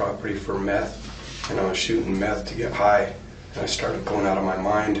his property for meth, and I was shooting meth to get high, and I started going out of my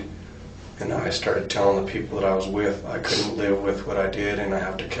mind, and I started telling the people that I was with I couldn't live with what I did, and I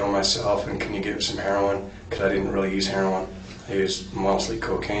have to kill myself, and can you give me some heroin? Because I didn't really use heroin. I used mostly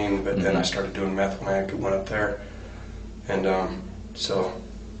cocaine, but then I started doing meth when I went up there, and I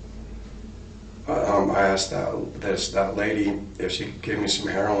asked that lady if she could give me some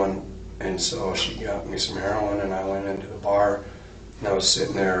heroin, and so she got me some heroin, and I went into the bar, and I was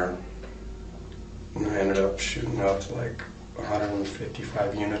sitting there, and I ended up shooting up like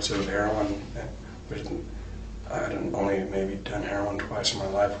 155 units of heroin. I had only maybe done heroin twice in my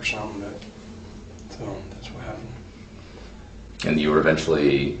life or something, but so that's what happened. And you were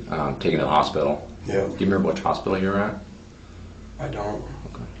eventually taken to the hospital. Yeah. Do you remember which hospital you were at? I don't.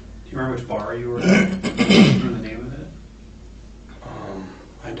 Okay. Do you remember which bar you were at? Do you remember the name of it?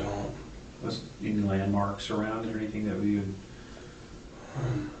 I don't. Was any landmarks around or anything that we would...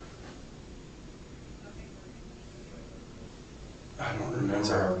 I don't remember. That's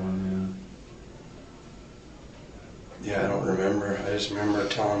a hard one, Yeah, I don't remember. I just remember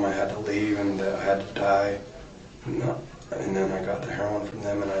telling them I had to leave and that I had to die. And then I got the heroin from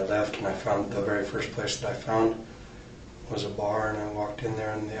them and I left, and I found the very first place that I found was a bar, and I walked in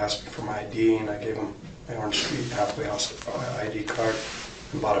there and they asked me for my ID, and I gave them my Orange Street halfway house ID card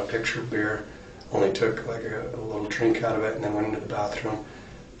and bought a pitcher of beer. Only took like a little drink out of it and then went into the bathroom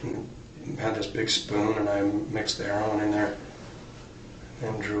and had this big spoon, and I mixed the heroin in there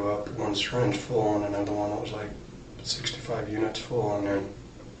and drew up one syringe full and another one that was like 65 units full, and then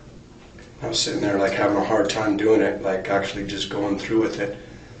I was sitting there like having a hard time doing it, like actually just going through with it.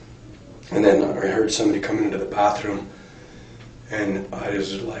 And then I heard somebody coming into the bathroom, and I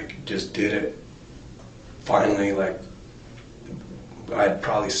just did it. Finally, like I'd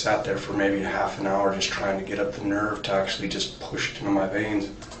probably sat there for maybe half an hour just trying to get up the nerve to actually just push it into my veins.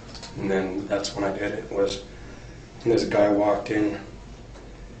 And then that's when I did it. And this guy walked in,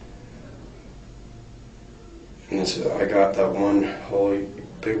 and I got that one whole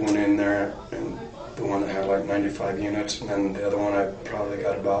big one in there, and the one that had like 95 units, and then the other one I probably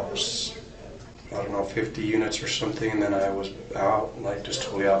got about, 50 units or something, and then I was out, like just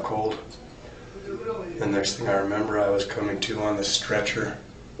totally out cold. The next thing I remember, I was coming to on the stretcher,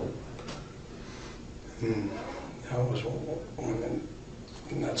 and that was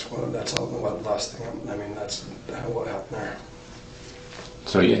that's all the last thing. That's what happened there.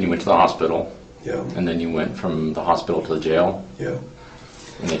 So you went to the hospital. Yeah. And then you went from the hospital to the jail. Yeah.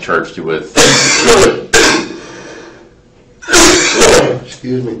 And they charged you with...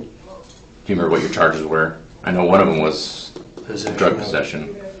 Excuse me. Do you remember what your charges were? I know one of them was drug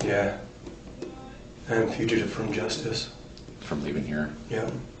possession. Yeah. And fugitive from justice. From leaving here. Yeah.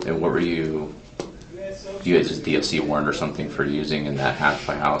 And what were you... You had just DFC warrant or something for using in that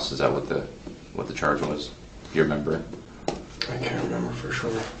halfway house? Is that what the charge was? Do you remember? I can't remember for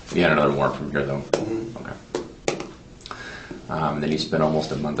sure. You had another warrant from here, though? Mm-hmm. Okay. Then you spent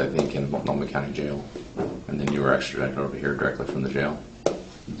almost a month, I think, in Multnomah County Jail. And then you were extradited over here directly from the jail.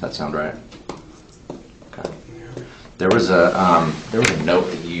 Does that sound right? Okay. Yeah. There was a note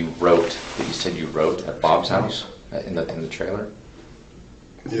that you wrote, that you said you wrote at Bob's house in the trailer.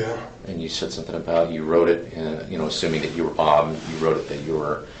 Yeah. And you said something about you wrote it, assuming that you were Bob, you wrote it that you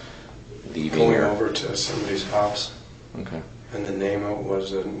were leaving. Going over to somebody's house. Okay. And the name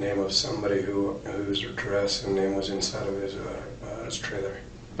was the name of somebody whose address and name was inside of his trailer.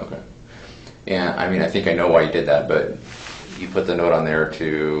 Okay. And I think I know why you did that, but you put the note on there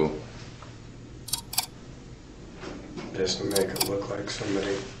to just to make it look like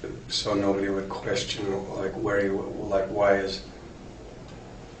somebody, so nobody would question like where you, like why he's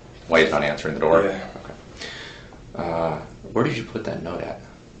not answering the door. Yeah. Okay. Where did you put that note at?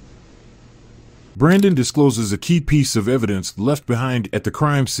 Brandon discloses a key piece of evidence left behind at the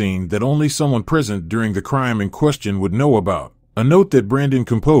crime scene that only someone present during the crime in question would know about. A note that Brandon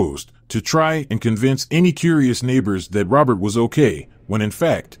composed to try and convince any curious neighbors that Robert was okay, when in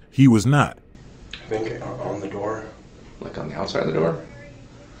fact, he was not. I think on the door. Like on the outside of the door?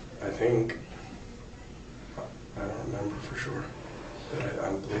 I think. I don't remember for sure, but I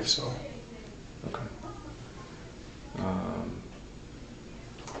believe so. Okay.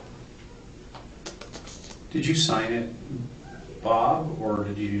 Did you sign it Bob, or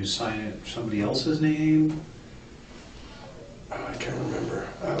did you sign it somebody else's name? I can't remember.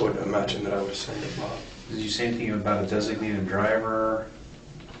 I would imagine that I would send it Bob. Did you say anything about a designated driver?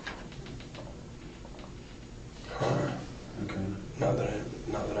 Okay. Not that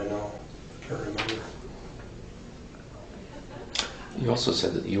I know. I can't remember. You also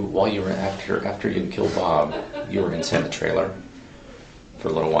said that while you were after you killed Bob, you were inside the trailer for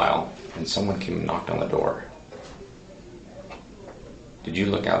a little while, and someone came and knocked on the door. Did you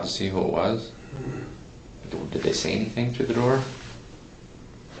look out to see who it was? Did they say anything through the door?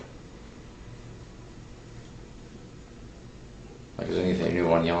 Like, is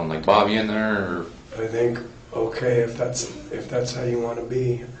anyone yelling like "Bobby in there"? Or? I think okay if that's how you want to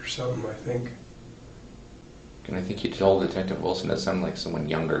be or something. I think. And I think you told Detective Wilson that sounded like someone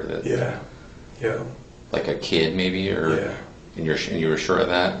younger. That yeah. Like a kid maybe, or yeah. And you were sure of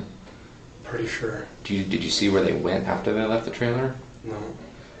that? Pretty sure. Did you see where they went after they left the trailer? No.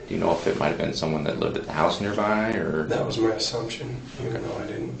 Do you know if it might have been someone that lived at the house nearby, or? That was my assumption, even though I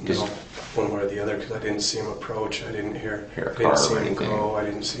didn't know one way or the other, because I didn't see him approach. I didn't hear a car I didn't see or him anything. go. I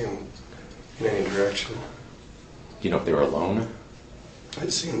didn't see him in any direction. Do you know if they were alone?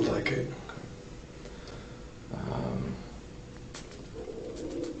 It seemed like it.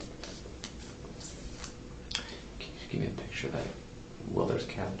 Can you give me a picture of that Wilder's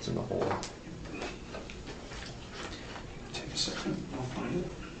cab's in the hole? Take a second, I'll find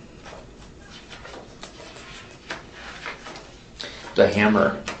it. The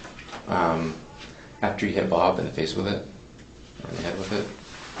hammer, after you hit Bob in the face with it, or in the head with it,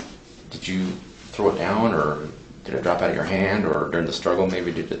 did you throw it down, or did it drop out of your hand, or during the struggle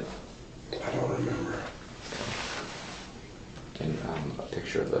maybe did it? I don't remember. And a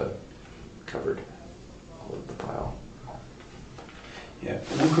picture of the covered all of the pile. Yeah,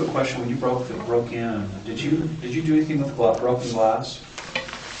 one quick question, when you broke in, did you do anything with the broken glass?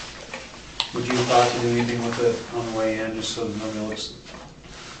 Would you have thought to do anything with it on the way in, just so that nobody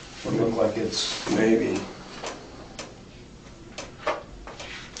would look like it's... Maybe.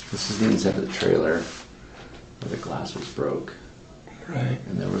 This is the inside of the trailer where the glass was broke. Right.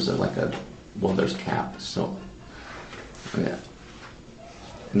 And there was there's cap, so, yeah.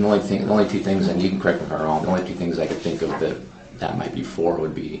 And the only two things, and you can correct me if I'm wrong, the only two things I could think of that might be for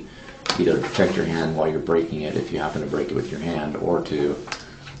would be either to protect your hand while you're breaking it, if you happen to break it with your hand, or to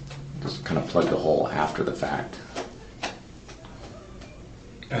just kind of plug the hole after the fact.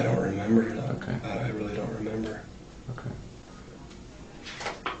 I don't remember that. Okay. I really don't remember. Okay.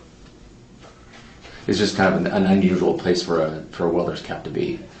 It's just kind of an unusual place for a welder's cap to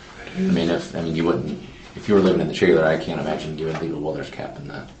be. You wouldn't, if you were living in the trailer, I can't imagine you would leave a welder's cap in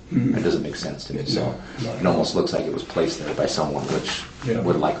that. Mm-hmm. It doesn't make sense to me. So No. it almost looks like it was placed there by someone, which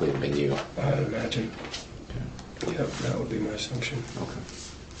would likely have been you. I'd imagine. Okay. Yep, that would be my assumption. Okay.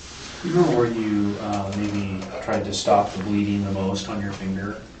 You remember where you maybe tried to stop the bleeding the most on your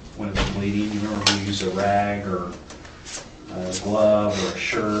finger when it was bleeding? You remember if you used a rag or a glove or a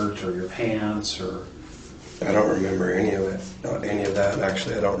shirt or your pants or... I don't remember any of it. Not any of that,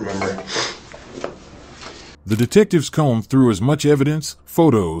 actually. I don't remember. The detectives combed through as much evidence,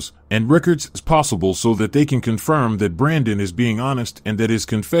 photos, and records as possible so that they can confirm that Brandon is being honest and that his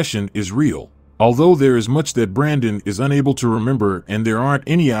confession is real. Although there is much that Brandon is unable to remember and there aren't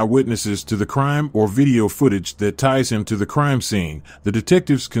any eyewitnesses to the crime or video footage that ties him to the crime scene, the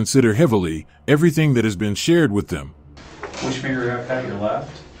detectives consider heavily everything that has been shared with them. Which finger have got your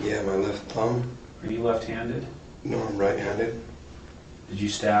left? Yeah, my left thumb. Are you left-handed? No, I'm right-handed. Did you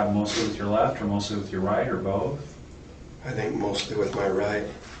stab mostly with your left or mostly with your right or both? I think mostly with my right.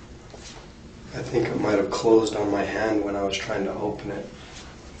 I think it might have closed on my hand when I was trying to open it.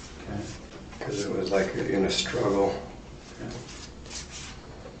 Okay. Because it was like in a struggle. Okay.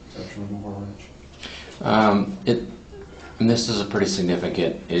 Exceptionally more rich. And this is a pretty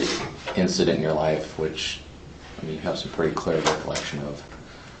significant incident in your life, which you have some pretty clear recollection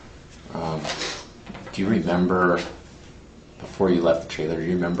of. Do you remember, before you left the trailer, do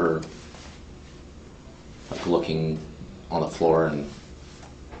you remember like looking on the floor and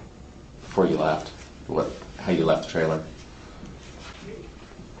before you left, how you left the trailer?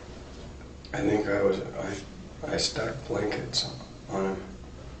 I think I stacked blankets on him.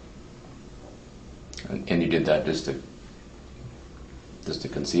 And you did that just to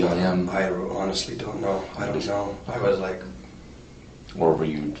conceal him? I honestly don't know. I don't know. I was like... Or were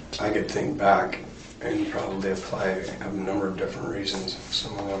you... I could think back and probably apply a number of different reasons.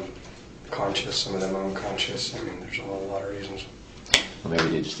 Some of them conscious, some of them unconscious. I mean, there's a whole lot of reasons. Or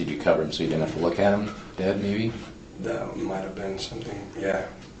maybe did you cover him so you didn't have to look at him dead, maybe? That might have been something, yeah.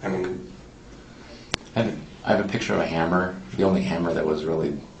 I mean... I have a picture of a hammer, the only hammer that was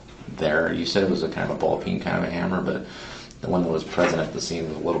really there. You said it was a kind of a ball peen kind of a hammer, but the one that was present at the scene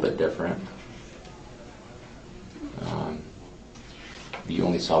was a little bit different. You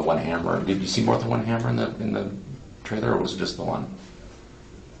only saw one hammer. Did you see more than one hammer in the trailer, or was it just the one?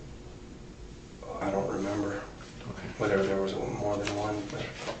 I don't remember Okay. whether there was more more than one, but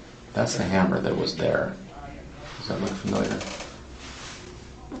That's the hammer that was there. Does that look familiar?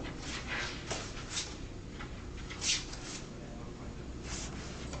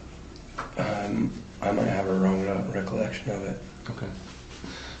 I might have a wrong recollection of it. Okay.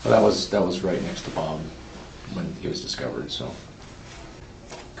 Well, that was right next to Bob when he was discovered. So.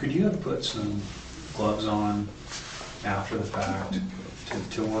 Could you have put some gloves on after the fact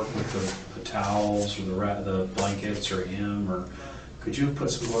to work with the towels or the blankets or him, or could you have put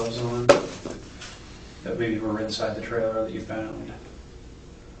some gloves on that maybe were inside the trailer that you found?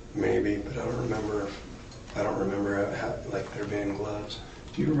 Maybe, but I don't remember like there being gloves.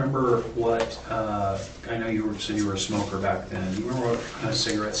 Do you remember what, I know you said you were a smoker back then. Do you remember what kind of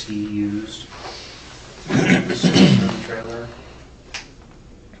cigarettes he used in the trailer?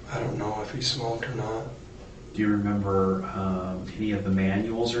 I don't know if he smoked or not. Do you remember any of the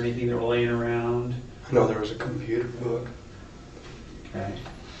manuals or anything that were laying around? I know there was a computer book. Okay.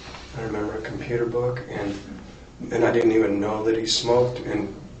 I remember a computer book, and I didn't even know that he smoked,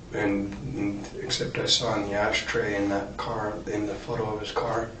 and except I saw in the ashtray in that car, in the photo of his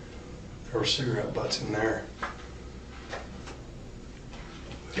car, there were cigarette butts in there.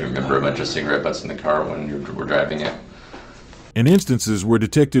 Do you remember a bunch of cigarette butts in the car when you were driving it? In instances where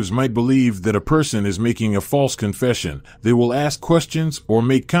detectives might believe that a person is making a false confession, they will ask questions or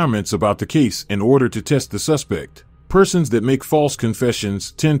make comments about the case in order to test the suspect. Persons that make false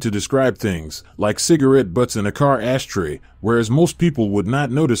confessions tend to describe things like cigarette butts in a car ashtray, whereas most people would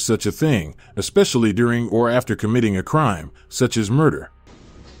not notice such a thing, especially during or after committing a crime, such as murder.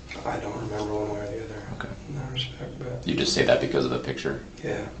 I don't remember one way or the other. Okay. In that respect, but You just say that because of the picture.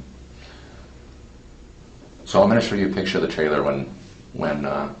 yeah. So I'm going to show you a picture of the trailer when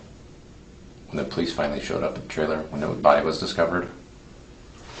the police finally showed up at the trailer when the body was discovered.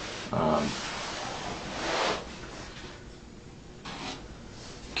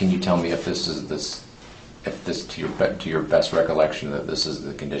 Can you tell me if this to your best recollection that this is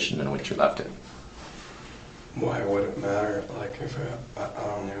the condition in which you left it? Why would it matter? Like if I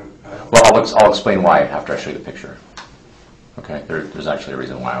don't know. Well, I'll explain why after I show you the picture. Okay, there's actually a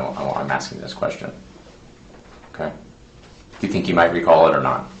reason why I'm asking this question. Okay, do you think you might recall it or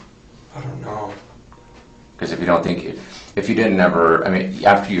not? I don't know. Because if you don't think, if you didn't ever, I mean,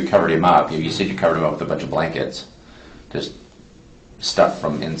 after you covered him up, you said you covered him up with a bunch of blankets, just stuff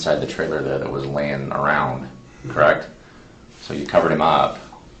from inside the trailer there that was laying around, correct? So you covered him up.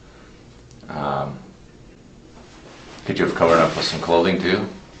 Could you have covered him up with some clothing too?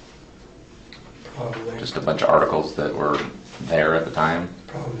 Probably. Just a bunch of articles that were there at the time?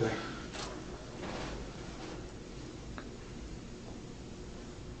 Probably.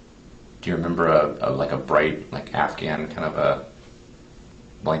 Do you remember a bright, like Afghan kind of a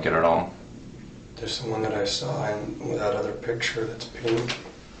blanket at all? There's the one that I saw in that other picture that's pink.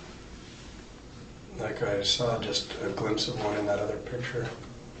 Like I saw just a glimpse of one in that other picture.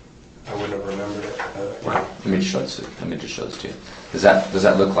 I wouldn't have remembered it. Let me just show this to you. Does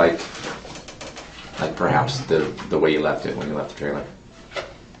that look like perhaps the way you left it when you left the trailer?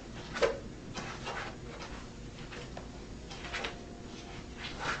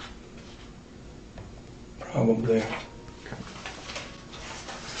 Probably. I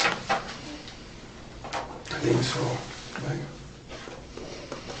think so.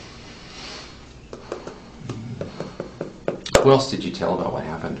 Who else did you tell about what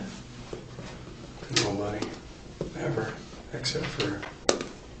happened? Nobody. Ever. Except for...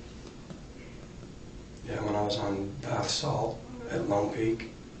 when I was on bath salt at Lone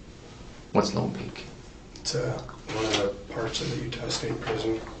Peak. What's Lone Peak? It's one of the parts of the Utah State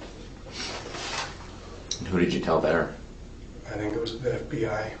Prison. And who did you tell there? I think it was the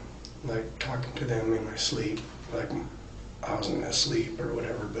FBI. Like talking to them in my sleep. Like I wasn't asleep or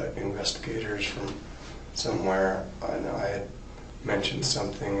whatever, but investigators from somewhere. I know I had mentioned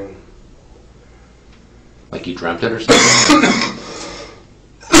something and... Like you dreamt it or something?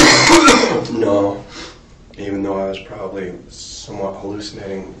 No. Even though I was probably somewhat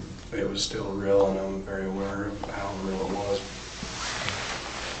hallucinating, it was still real, and I'm very aware of how real it was.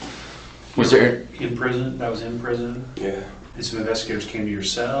 Was there... In prison? That was in prison? Yeah. And some investigators came to your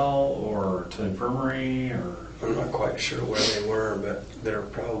cell or to the infirmary, or? I'm not quite sure where they were, but they're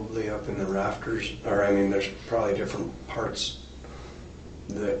probably up in the rafters. Or, I mean, there's probably different parts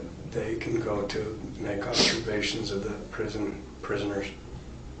that they can go to make observations of the prisoners.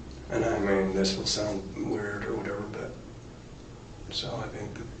 And I mean, this will sound weird or whatever, but so I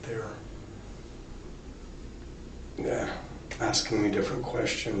think that they're, asking me different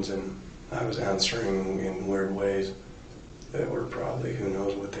questions, and I was answering in weird ways that were probably, who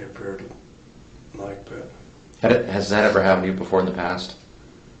knows what they appeared like, but... Has that ever happened to you before in the past?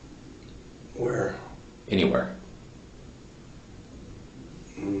 Where? Anywhere?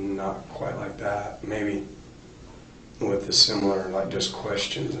 Not quite like that. Maybe with the similar, like just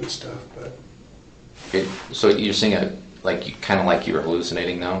questions and stuff, but. So you're saying it like you kind of like you were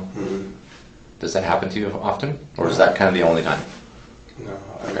hallucinating now? Mm-hmm. Does that happen to you often, or is that kind of the only time? No,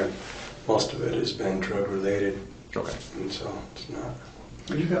 I mean, most of it has been drug related. Okay. And so it's not.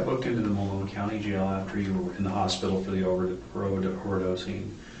 When you got booked into the Malone County Jail after you were in the hospital for the overdosing,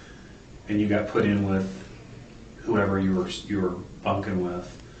 and you got put in with whoever you were bunking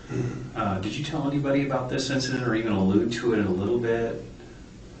with, did you tell anybody about this incident or even allude to it a little bit?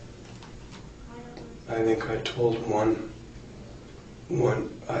 I think I told one.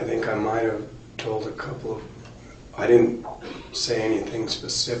 I think I might have told a couple of. I didn't say anything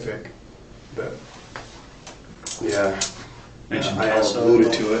specific, but yeah, I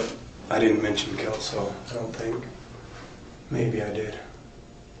alluded to it. I didn't mention Kelso, I don't think. Maybe I did.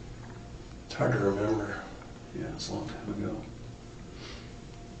 It's hard to remember. Yeah, it's a long time ago.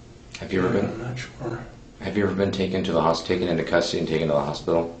 Have you ever been? I'm not sure. Have you ever been taken to the taken into custody and taken to the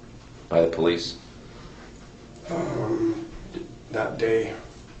hospital by the police? That day,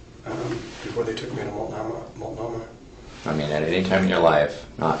 before they took me to Multnomah. I mean, at any time in your life,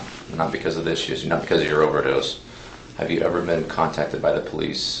 not because of this issue, not because of your overdose, have you ever been contacted by the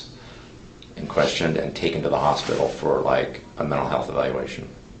police and questioned and taken to the hospital for like a mental health evaluation?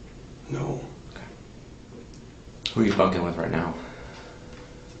 No. Okay. Who are you bunking with right now?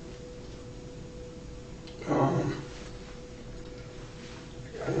 I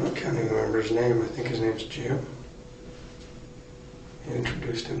can't even remember his name. I think his name's Jim. He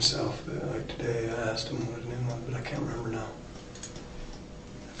introduced himself, but like today I asked him what his name was, but I can't remember now.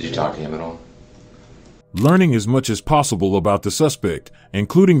 Did you talk to him at all? Learning as much as possible about the suspect,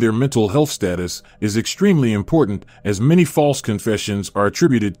 including their mental health status, is extremely important, as many false confessions are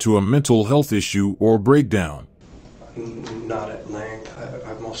attributed to a mental health issue or breakdown. Not at length.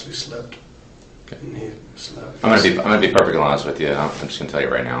 I've mostly slept. Okay. And he slept. I'm gonna be perfectly honest with you. I'm just gonna tell you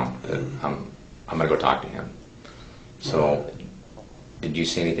right now that I'm gonna go talk to him. So, did you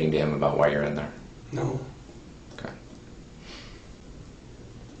say anything to him about why you're in there? No. Okay.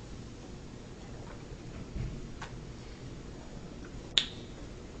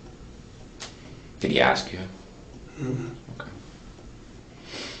 Did he ask you? Mm-hmm. Okay.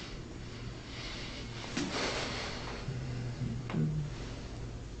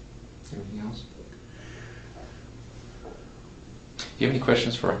 Anything else? Do you have any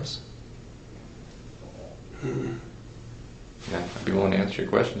questions for us? Mm-hmm. Yeah, I'd be willing to answer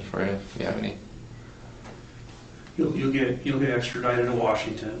your questions for you if you have any. You'll get extradited to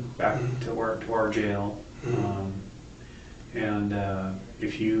Washington, back to our jail, and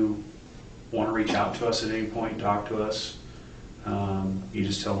if you want to reach out to us at any point, talk to us. You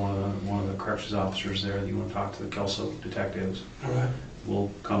just tell one of the corrections officers there that you want to talk to the Kelso detectives. All right.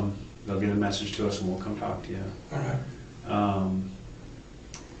 We'll come. They'll get a message to us, and we'll come talk to you. All right.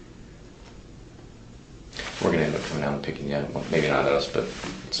 We're going to end up coming out and picking you up. Well, maybe not us, but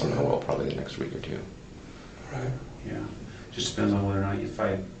someone will probably the next week or two. All right. Yeah. Just depends on whether or not you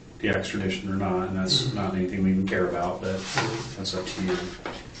fight the extradition or not, and that's not anything we even care about, but that's up to you.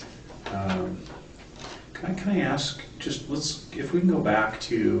 Can I ask, if we can go back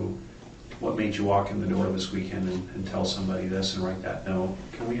to what made you walk in the door this weekend and tell somebody this and write that note?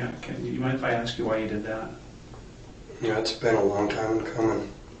 Can you mind if I ask you why you did that? Yeah, it's been a long time coming.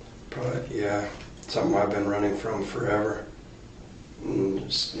 But yeah, something I've been running from forever. And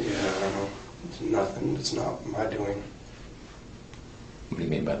just, yeah, I don't know. It's nothing. It's not my doing. What do you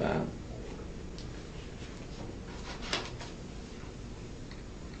mean by that?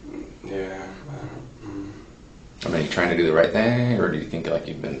 Yeah. I mean, are you trying to do the right thing, or do you think like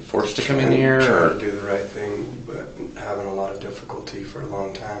you've been forced to come in I'm here? trying to do the right thing, but having a lot of difficulty for a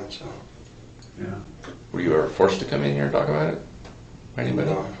long time, so. Yeah. Were you ever forced to come in here and talk about it? By anybody?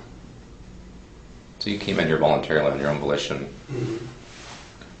 No. So you came in here voluntarily on your own volition. Mm-hmm.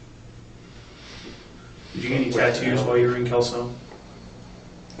 Did you get any tattoos while you were in Kelso?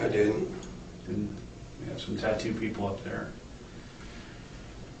 I didn't. Didn't. We have some tattoo people up there.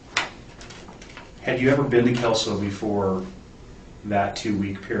 Had you ever been to Kelso before that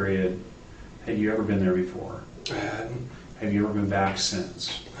 2-week period? Had you ever been there before? I hadn't. Have you ever been back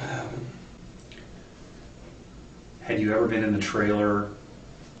since? I haven't. Had you ever been in the trailer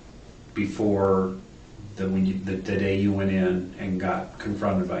before the day you went in and got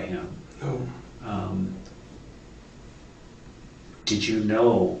confronted by him? No. Did you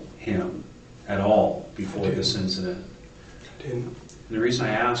know him at all before this incident? I didn't. And the reason I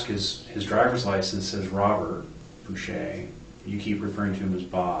ask is his driver's license says Robert Bushey. You keep referring to him as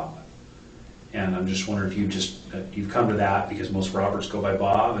Bob. And I'm just wondering if you've come to that because most Roberts go by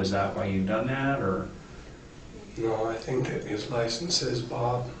Bob. Is that why you've done that, or? No, I think that his license says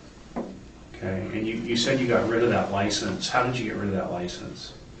Bob. Okay, and you said you got rid of that license. How did you get rid of that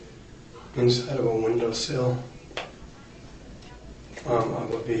license? Inside of a windowsill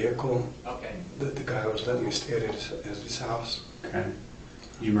of a vehicle. Okay. That the guy was letting me stay at his house. Okay.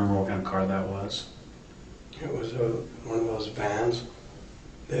 Do you remember what kind of car that was? It was one of those vans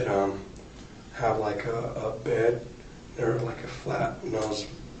that have like a bed. They're like a flat nose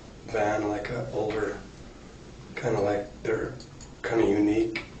van, like a older, kind of like they're kind of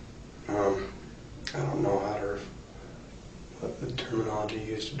unique. I don't know what the terminology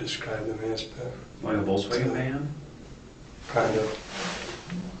used to describe them is, but Like a Volkswagen van? kind of.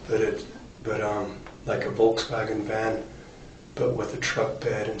 But like a Volkswagen van, but with a truck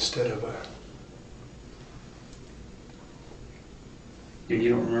bed instead of a. You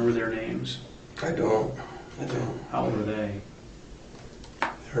don't remember their names? I don't. How old were they?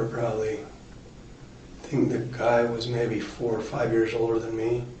 They're probably. I think the guy was maybe 4 or 5 years older than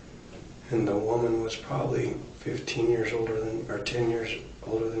me, and the woman was probably 15 years older than, or 10 years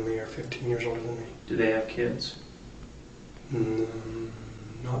older than me, or 15 years older than me. Did they have kids?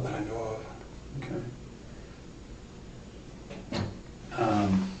 Not that I know of. Okay.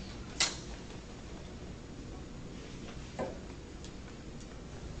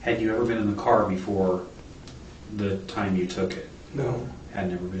 Had you ever been in the car before the time you took it? No. Had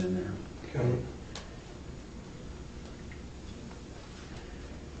never been in there. Okay.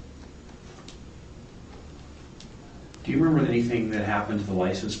 Do you remember anything that happened to the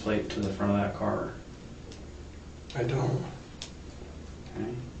license plate to the front of that car? I don't.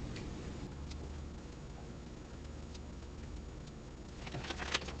 Okay.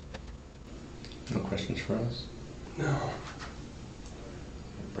 No questions for us? No.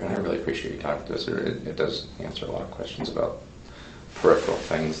 Brandon, I really appreciate you talking to us. It does answer a lot of questions about peripheral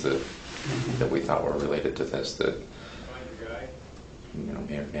things that we thought were related to this that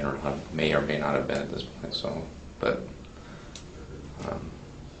may or may not have been at this point. So, but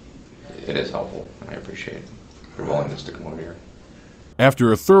it is helpful, and I appreciate your willingness to come over here.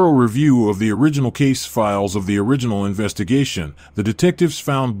 After a thorough review of the original case files of the original investigation, the detectives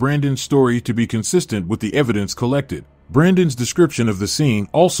found Brandon's story to be consistent with the evidence collected. Brandon's description of the scene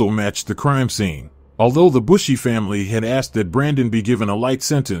also matched the crime scene. Although the Bushey family had asked that Brandon be given a light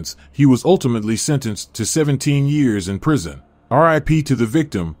sentence, he was ultimately sentenced to 17 years in prison. R.I.P. to the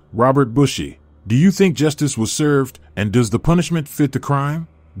victim, Robert Bushey. Do you think justice was served, and does the punishment fit the crime?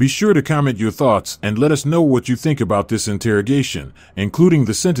 Be sure to comment your thoughts and let us know what you think about this interrogation, including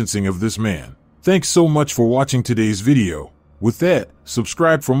the sentencing of this man. Thanks so much for watching today's video. With that,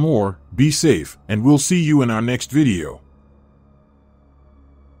 subscribe for more, be safe, and we'll see you in our next video.